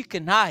mucike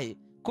ntahe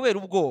kubera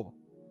ubwoba.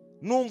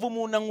 Numva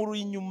umuntu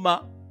ankuruye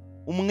inyuma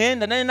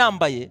umwenda nari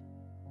nambaye,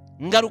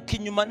 ngaruka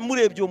inyuma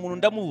murebye uwo muntu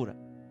ndamubura.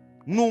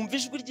 Numva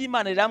ijwi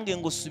ry'Imana rirambwiye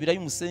ngo subira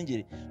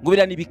y'umusengere, ngo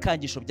birani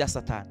ibikangisho bya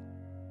Satani.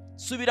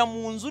 Subira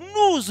mu nzu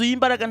nuzuye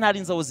imbaraga ntari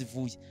nzaho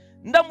zivuye,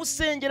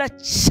 ndamusengera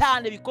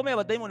cyane bikomeye,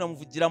 abadayimoni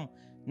bamuvugiramo.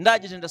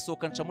 Ndagije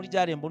ndasohoka nca muri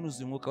rya rembo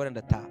nuzuye umwuka wera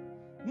ndataha.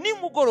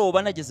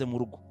 Nimugoroba nageze mu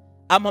rugo,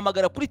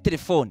 ampamagara kuri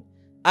telefone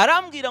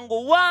arambwira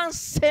ngo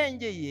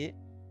wansengeye,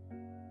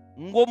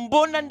 ngo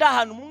mbona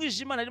ndahantu mu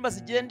mwijima nari maze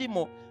igihe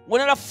ndimo, ngo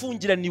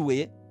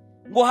narafungiraniwe,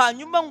 ngo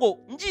hanyuma ngo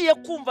ngiye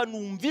kumva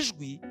numva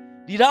ijwi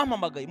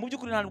rirampamagaye. Mu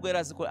by'ukuri nta nubwo yari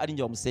azi ko ari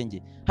njye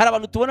wamusengeye. Hari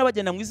abantu tubona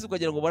bagenda mu isi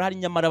kugira ngo barahari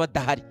nyamara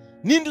badahari.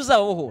 Ninde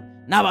uzababohora?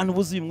 Ni abantu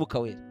buzuye umwuka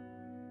wera.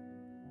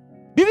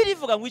 Bibiliya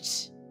ivuga ngo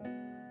iki?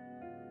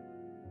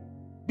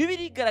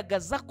 Bibiliya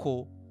igaragaza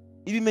ko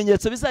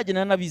ibimenyetso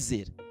bizagenana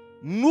n'abizera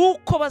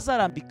nuko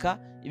bazarambika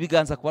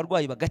ibiganza ku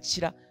barwayi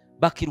bagakira,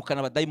 bakirukana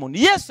abadayimoni.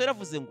 Yesu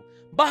yaravuze ngo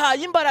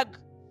bahaye imbaraga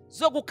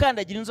zo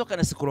gukandagira inzoka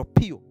na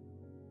sikoropiyo.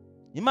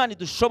 Imana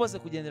idushoboze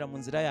kugendera mu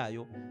nzira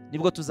yayo,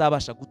 nibwo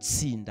tuzabasha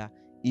gutsinda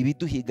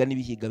ibiduhiga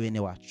n'ibihiga bene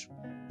wacu.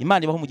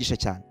 Imana ibaho umugisha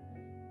cyane.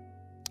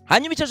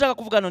 Hanyuma icyo nshaka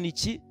kuvuga ni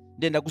iki?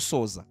 Ndenda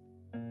gusoza.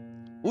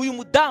 Uyu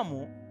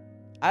mudamu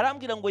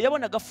arambwira ngo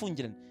yabonaga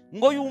afungirana,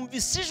 ngo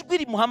yumvise ijwi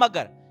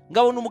rimuhamagara,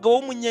 ngabona umugabo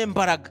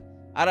w'umunyembaraga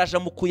araje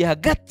amukuye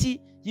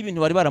hagati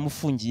y'ibintu bari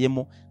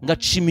baramufungiyemo,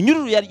 ngaca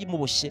iminyururu yari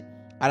imuboshye,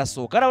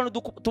 arasohoka. Arabona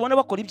tubona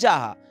bakora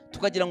ibyaha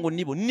tukagira ngo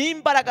nibo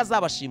n'imbaraga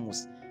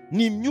zabashimusa,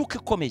 ni imyuka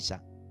ikomeye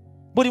cyane.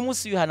 Buri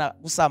munsi wihana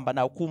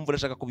gusambana ukumva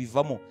urashaka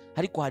kubivamo,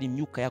 ariko hari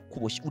imyuka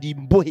yakuboshye, uri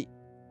imbohe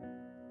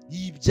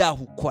y'ibyaha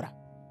ukora.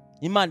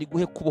 Imana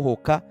iguhe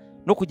kubohoka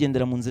no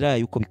kugendera mu nzira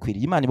yayo uko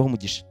bikwiriye. Imana ibaho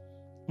umugisha.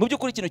 Mu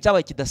by'ukuri ikintu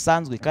cyabaye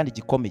kidasanzwe kandi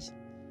gikomeye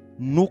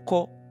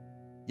nuko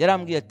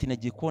yarambwiye ati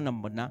nagiye kubona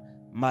mbona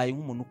maye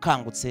nk'umuntu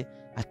ukangutse,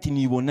 ati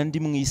nibona ndi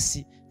mu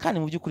isi, kandi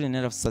mu by'ukuri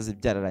narasaze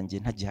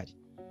byararangiye ntagihari.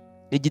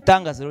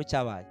 Igitangazo rero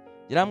cyabaye,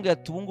 yarambwiye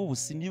ati ubu ngubu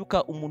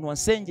sinibuka umuntu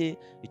wasengeye,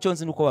 icyo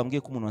nzi nuko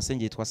bambwiye ko umuntu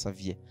wasengeye yitwa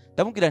Zagiye.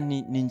 Ndamubwira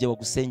nti ni njye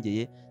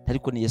wagusengeye,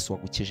 ariko ni Yesu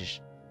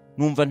wagukijije.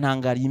 Numva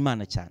ntangariye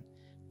Imana cyane.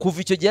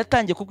 Kuva icyo gihe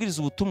yatangiye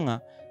kubwiriza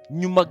ubutumwa,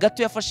 nyuma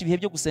gato yafashe ibihe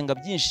byo gusenga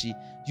byinshi,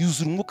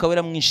 yuzura umwuka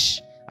wera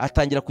mwinshi,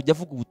 atangira kujya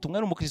avuga ubutumwa.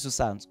 Ari umukristo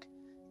usanzwe,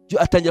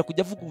 atangira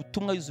kujya avuga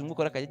ubutumwa, yuzura umwuka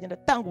wera, akagenda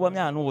atanga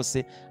ubuhamya ahantu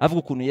hose, avuga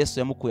ukuntu Yesu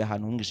yamukuye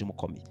ahantu h'umwijima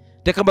ukomeye.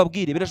 Reka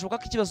mbabwire, birashoboka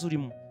ko ikibazo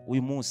urimo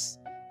uyu munsi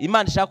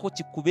Imana ishaka ko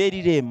kikubera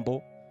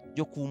irembo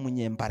ryo kuba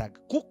umunyembaraga,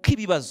 kuko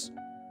ibibazo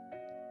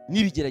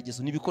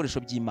n'ibigeragezo n'ibikoresho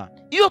by'Imana,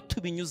 iyo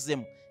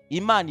tubinyuzemo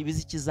Imana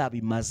ibizi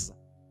ikizabimaza,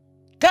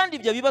 kandi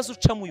ibyo bibazo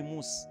ucamo uyu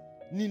munsi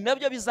ni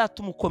nabyo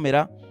bizatuma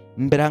ukomera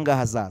mbere ahangaha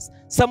hazaza.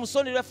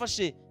 Samusoni rero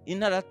yafashe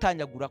intara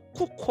atanyagura,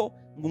 kuko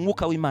ngo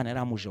umwuka w'Imana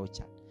yaramujeho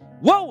cyane.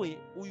 Wowe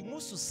uyu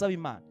munsi usaba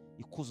Imana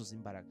ikuzuza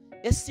imbaraga.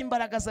 Ese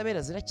imbaraga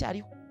z'abera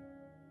ziracyariho?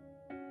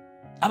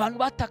 Abantu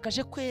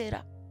batakaje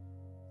kwera,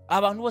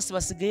 abantu bose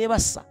basigaye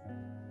basa.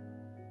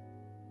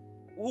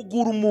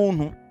 Ugura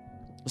umuntu,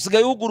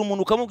 usigaye ugura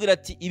umuntu ukamubwira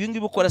ati ibi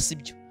ngibi ukora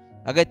sibyo,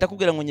 agahita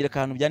akubwira ngo nyereka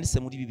ahantu byanditse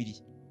muri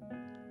Bibiliya.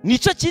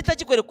 Nico cyita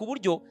kikwereka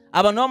uburyo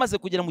abantu bamaze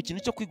kugera mu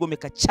kintu cyo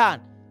kwigomeka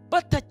cyane,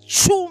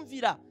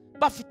 batacyumvira,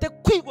 bafite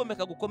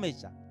kwigomeka gukomeye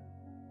cyane.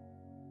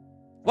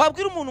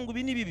 Wabwira umuntu ngo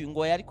ibi ni bibi,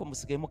 ngo ariko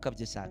musigaye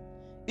mukabye cyane.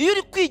 Iyo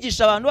uri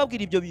kwigisha abantu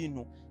babwira ibyo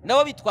bintu,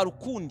 nabo bitwara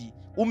ukundi,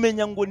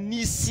 umenya ngo ni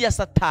isi ya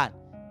Satani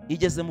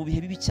igeze mu bihe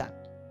bibi cyane.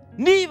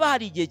 Niba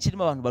hari igihe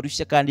kirimo abantu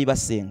barushye kandi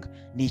basenga,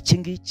 ni iki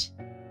ngiki.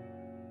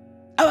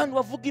 Abantu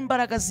bavuga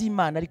imbaraga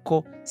z'Imana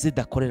ariko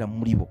zidakorera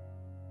muri bo.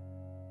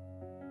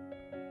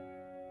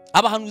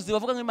 Abahanuzi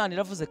bavuga ngo Imana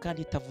iravuze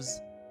kandi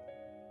itavuze.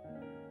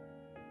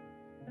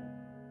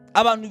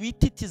 Abantu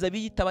bititiza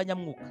biyita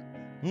abanyamwuka.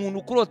 Umuntu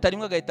ukurota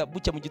rimwe agahita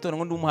bucya mu gitondo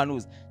ngo ndi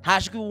umuhanuzi,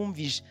 ntashwi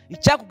wumvishe.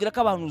 Icyakubwira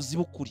ko abahanuzi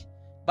b'ukuri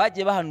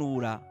bagiye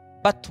bahanura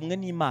batumwe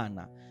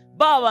n'Imana,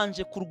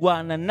 babanje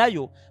kurwana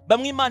nayo,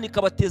 bamwe Imana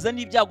ikabateza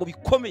n'ibyago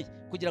bikomeye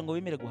kugira ngo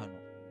bemere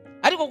guhanura.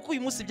 Ariko kuko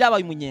uyu munsi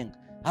byabaye umunyenga,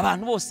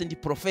 abantu bose ndi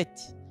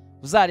profeti.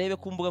 Uzarebe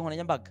ku mbuga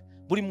nkoranyambaga,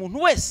 buri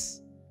muntu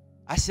wese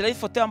ashyiraho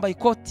ifoto yambaye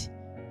ikoti,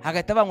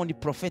 hagahita bavuga ngo ni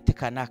profete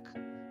kanaka.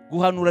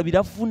 Guhanura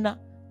biravuna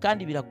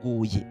kandi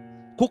biragoye,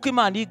 kuko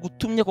Imana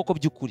igutumye koko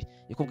by'ukuri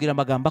ikubwira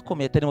amagambo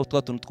akomeye atarimo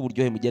twa tuntu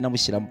tw'uburyohe mugenda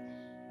mushyiramo.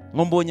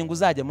 ngo mbonye ngo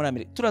uzajya muri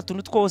Amerika. Turiya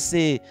tuntu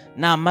twose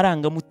ni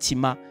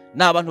amarangamutima,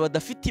 ni abantu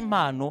badafite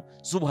impano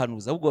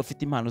z'ubuhanuzi, ahubwo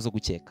bafite impano zo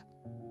gukeka,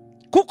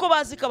 kuko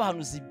bazi ko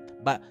abahanuzi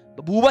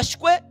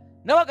bubashywe,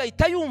 nawe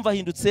agahita yumva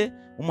ahindutse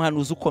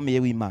umuhanuzi ukomeye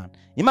w'Imana.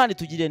 Imana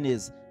itugirire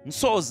neza.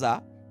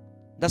 Nsoza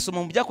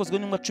ndasoma mu Byakozwe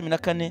n'Intumwa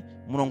 14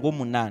 umurongo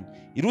w'8.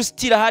 I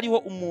Lusitira hariho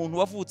umuntu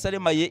wavutse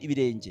aremaye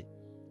ibirenge,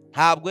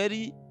 ntabwo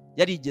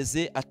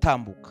yarigeze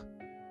atambuka.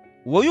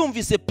 Uwo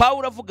yumvise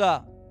Pawulo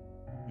avuga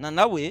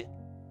nawe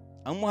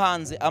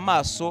amuhanze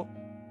amaso,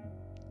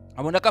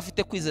 abona ko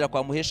afite kwizera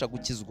kwamuhesha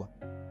gukizwa.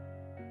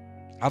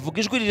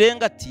 Avuga ijwi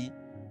rirenga ati,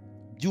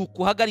 byuka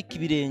uhagarika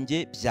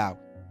ibirenge byawe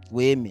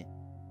weme.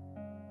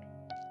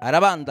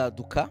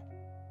 Arabandaduka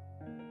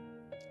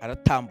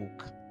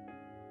aratambuka.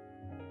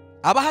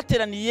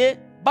 Abahateraniye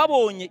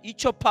babonye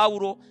icyo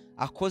Pawulo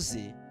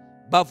akoze,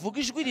 bavuga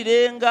ijwi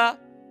rirenga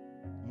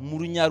mu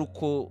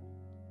runyaruko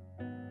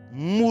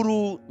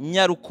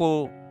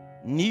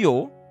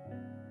niyo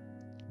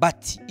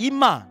bati,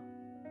 Imana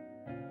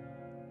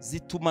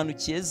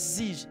zitumanukiye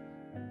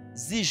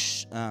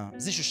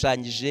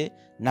zishushanyije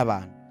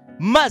n'abantu.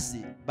 Maze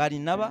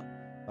Barinaba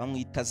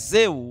bamwita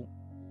Zewu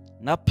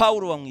na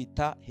Pawulo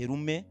bamwita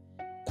Herume,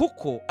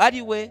 kuko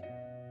ari we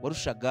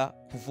warushaga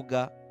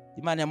kuvuga.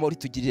 Imana y'amahoro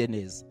itugirire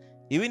neza.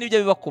 Ibi nibyo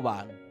biba ku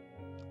bantu.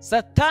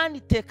 Satani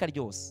iteka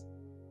ryose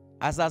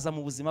azaza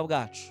mu buzima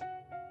bwacu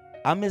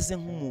ameze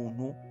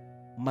nk'umuntu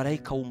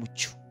marayika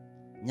w'umucyo,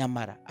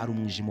 nyamara ari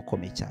umwijima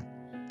ukomeye cyane.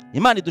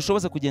 Imana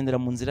idushoboze kugendera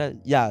mu nzira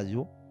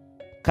yayo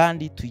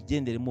kandi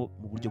tuyigenderemo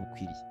mu buryo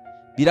bukwiriye.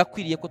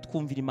 Birakwiriye ko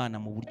twumvira Imana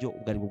mu buryo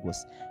ubwo ari bwo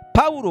bwose.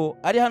 Pawulo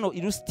ari hano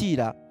i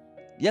Lusitira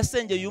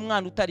yasengeye uyu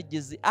mwana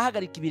utarigeze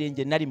ahagarika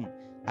ibirenge na rimwe,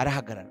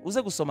 arahagarara.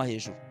 Uze gusoma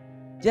hejuru,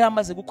 yari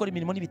amaze gukora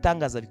imirimo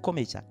n'ibitangaza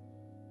bikomeye cyane.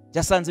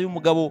 Yasanze uyu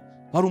mugabo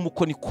wari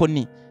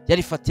umukonikoni,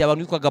 yarifatiye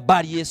abantu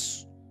witwaga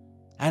Yesu,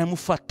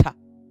 aramufata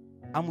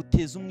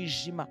amuteza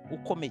umwijima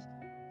ukomeye.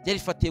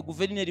 Yarifatiye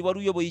guverineri wari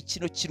uyoboye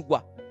kino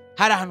kirwa,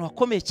 hari ahantu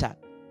hakomeye cyane.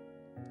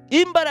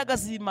 Imbaraga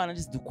z'Imana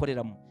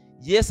nizidukoreramo,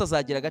 Yesu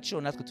azagira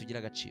agaciro, natwe tugira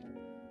agaciro.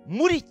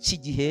 Muri iki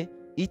gihe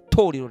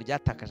itorero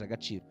ryatakaje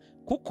agaciro,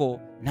 kuko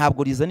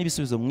ntabwo rizana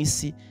ibisubizo mu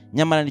isi,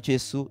 nyamara nicyo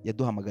Yesu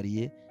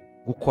yaduhamagariye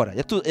gukora.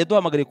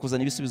 Yaduhamagariye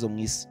kuzana ibisubizo mu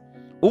isi.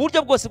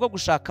 Uburyo bwose bwo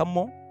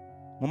gushakamo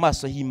mu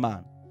maso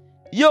y'Imana,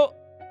 iyo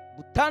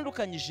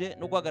butandukanyije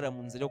no guhagarara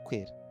mu nzira yo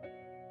kwera,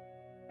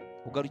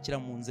 ugarukira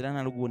mu nzira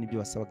nta no kubona ibyo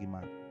wasabaga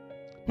Imana.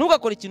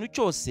 Ntugakore ikintu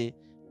cyose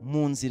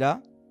mu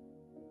nzira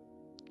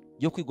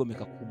yo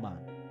kwigomeka ku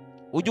Mana.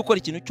 Ujye ukora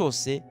ikintu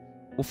cyose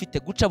ufite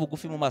guca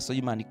bugufi mu maso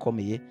y'Imana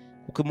ikomeye,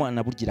 kuko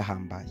Imana burya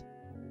irahambaye.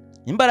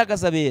 Imbaraga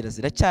z'abera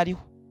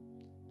ziracyariho.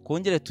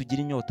 Kongere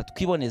tugire inyota,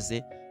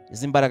 twiboneze.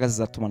 Izi mbaraga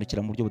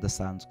zizatumanukira mu buryo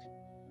budasanzwe.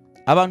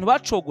 Abantu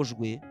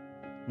bacogojwe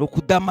no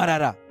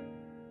kudamarara,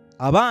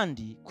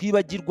 abandi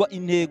kwibagirwa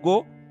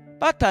intego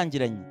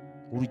batangiranye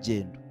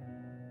urugendo,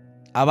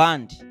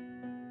 abandi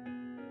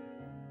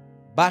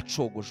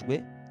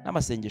bacogojwe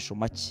n'amasengesho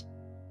make,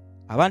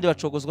 abandi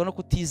bacogozwa no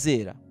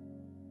kutizera,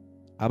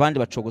 abandi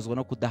bacogozwa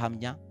no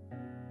kudahamya,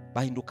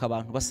 bahinduka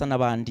abantu basa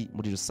n'abandi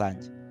muri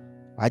rusange.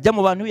 Wajya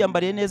mu bantu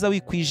wiyambariye neza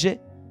wikwije,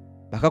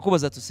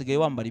 bakakubaza tusigaye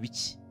wambara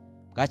ibiki?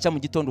 Bwacya mu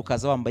gitondo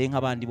ukaza wambaye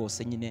nk'abandi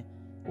bose, nyine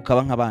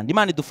ukaba nk'abandi.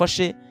 Imana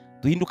idufashe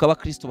duhinduka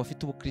abakristo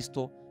bafite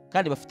ubukristo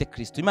kandi bafite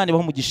Kristo. Imana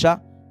ibaho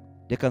umugisha.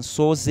 Reka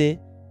nsoze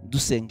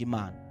dusenga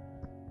Imana.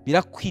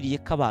 Birakwiriye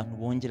ko abantu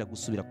bongera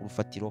gusubira ku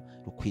rufatiro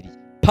rukwiriye.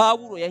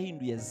 Pawulo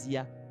yahinduye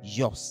Aziya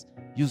yose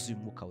yuzuye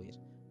umwuka wera.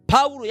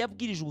 Pawulo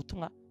yabwirije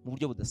ubutumwa mu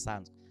buryo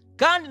budasanzwe,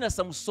 kandi na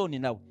Samusoni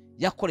nawe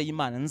yakoreye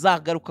Imana.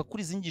 Nzagaruka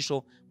kuri izi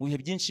nyigisho mu bihe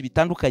byinshi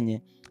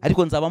bitandukanye,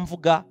 ariko nzaba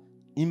mvuga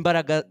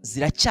imbaraga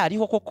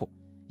ziracyariho koko.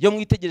 Iyo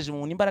mwitegereje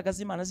mu imbaraga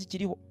z'Imana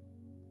zikiriho,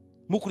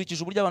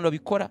 mukurikije uburyo abantu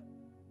babikora,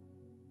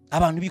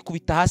 abantu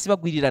bikubita hasi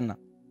bagwirirana,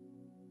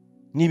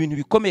 ni ibintu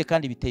bikomeye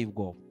kandi biteye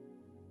ubwoba.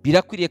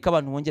 Birakwiriye ko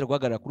abantu bongera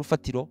guhagarara ku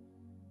rufatiro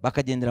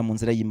bakagendera mu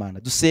nzira y'Imana.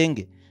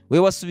 Dusenge.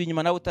 Wewe wasubiye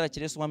inyuma nawe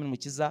utarakira Yesu umwami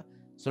n'umukiza,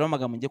 sura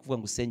amagambo ngiye kuvuga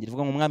ngo usengere.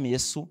 Vuga ngo Mwami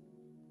Yesu,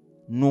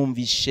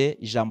 numvishe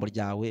ijambo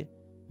ryawe,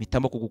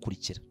 mpitamo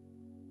kugukurikira.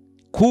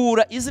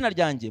 Kura izina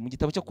ryanjye mu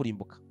gitabo cyo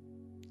kurimbuka,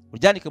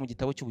 uryandike mu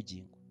gitabo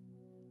cy'ubugingo.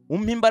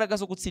 Umpa imbaraga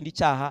zo gutsinda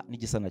icyaha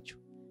n'igisa nacyo.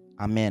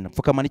 Amen.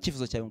 Pfukamana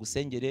icyifuzo cyawe ngo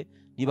usengere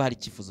niba hari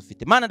icyifuzo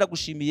ufite. Mana,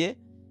 ndagushimiye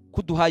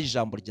kuduhaye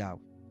ijambo ryawe.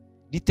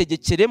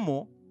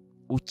 Ritegekeremo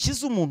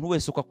ukize umuntu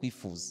wese uko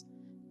akwifuza,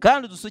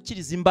 kandi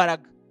udusukirize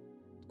imbaraga,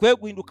 twe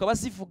guhinduka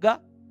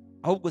abazivuga,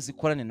 ahubwo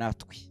zikorane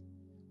natwe.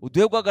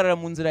 Uduhe guhagarara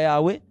mu nzira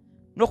yawe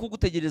no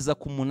kugutegereza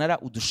ku munara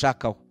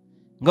udushakaho.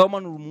 Ngaho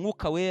manura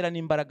umwuka wera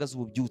n'imbaraga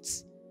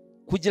z'ububyutsi,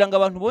 kugira ngo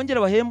abantu bongere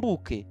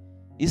bahembuke,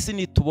 isi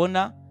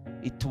nitubona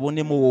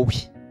itubonemo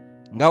wowe.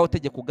 Ngaho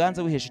tegeka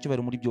uganze wihesha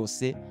icyubahiro muri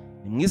byose,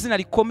 ni mu izina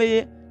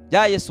rikomeye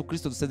rya Yesu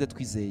Kristo duseze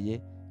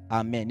twizeye.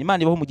 Amen.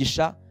 Imana ibaho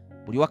umugisha.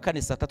 Buri wa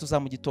kane saa 3 za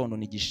mu gitondo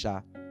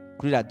nigisha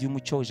kuri radio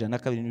Umucyo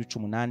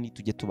 102.8.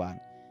 Tujye tubana.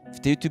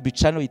 Mfite YouTube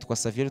channel yitwa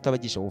Xavier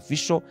Tubagezaho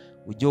official.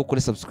 Ujye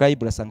ukore subscribe,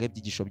 urasanga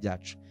ibyigisho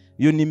byacu.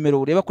 Iyo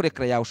nimero ureba kuri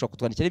ekara yawe, ushobora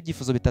kutwandikira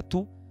ibyifuzo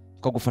bitatu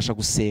tukagufasha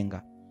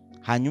gusenga.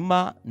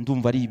 hanyuma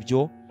ndumva ari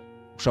ibyo.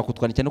 Ushobora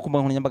kutwandikira no ku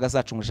mbuga nkoranyambaga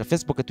zacu, nkoresha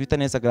Facebook, Twitter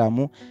na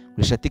Instagram,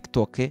 nkoresha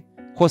TikTok,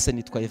 hose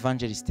nitwa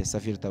Evangeliste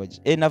Xavier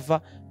Rutabagisha.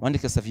 Nava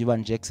wandike Xavier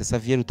Evangeliste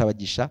Xavier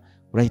Rutabagisha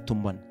urahita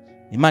umbona.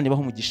 Imana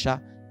ibaho umugisha,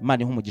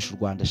 Imana iha umugisha u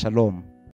Rwanda. Shalom.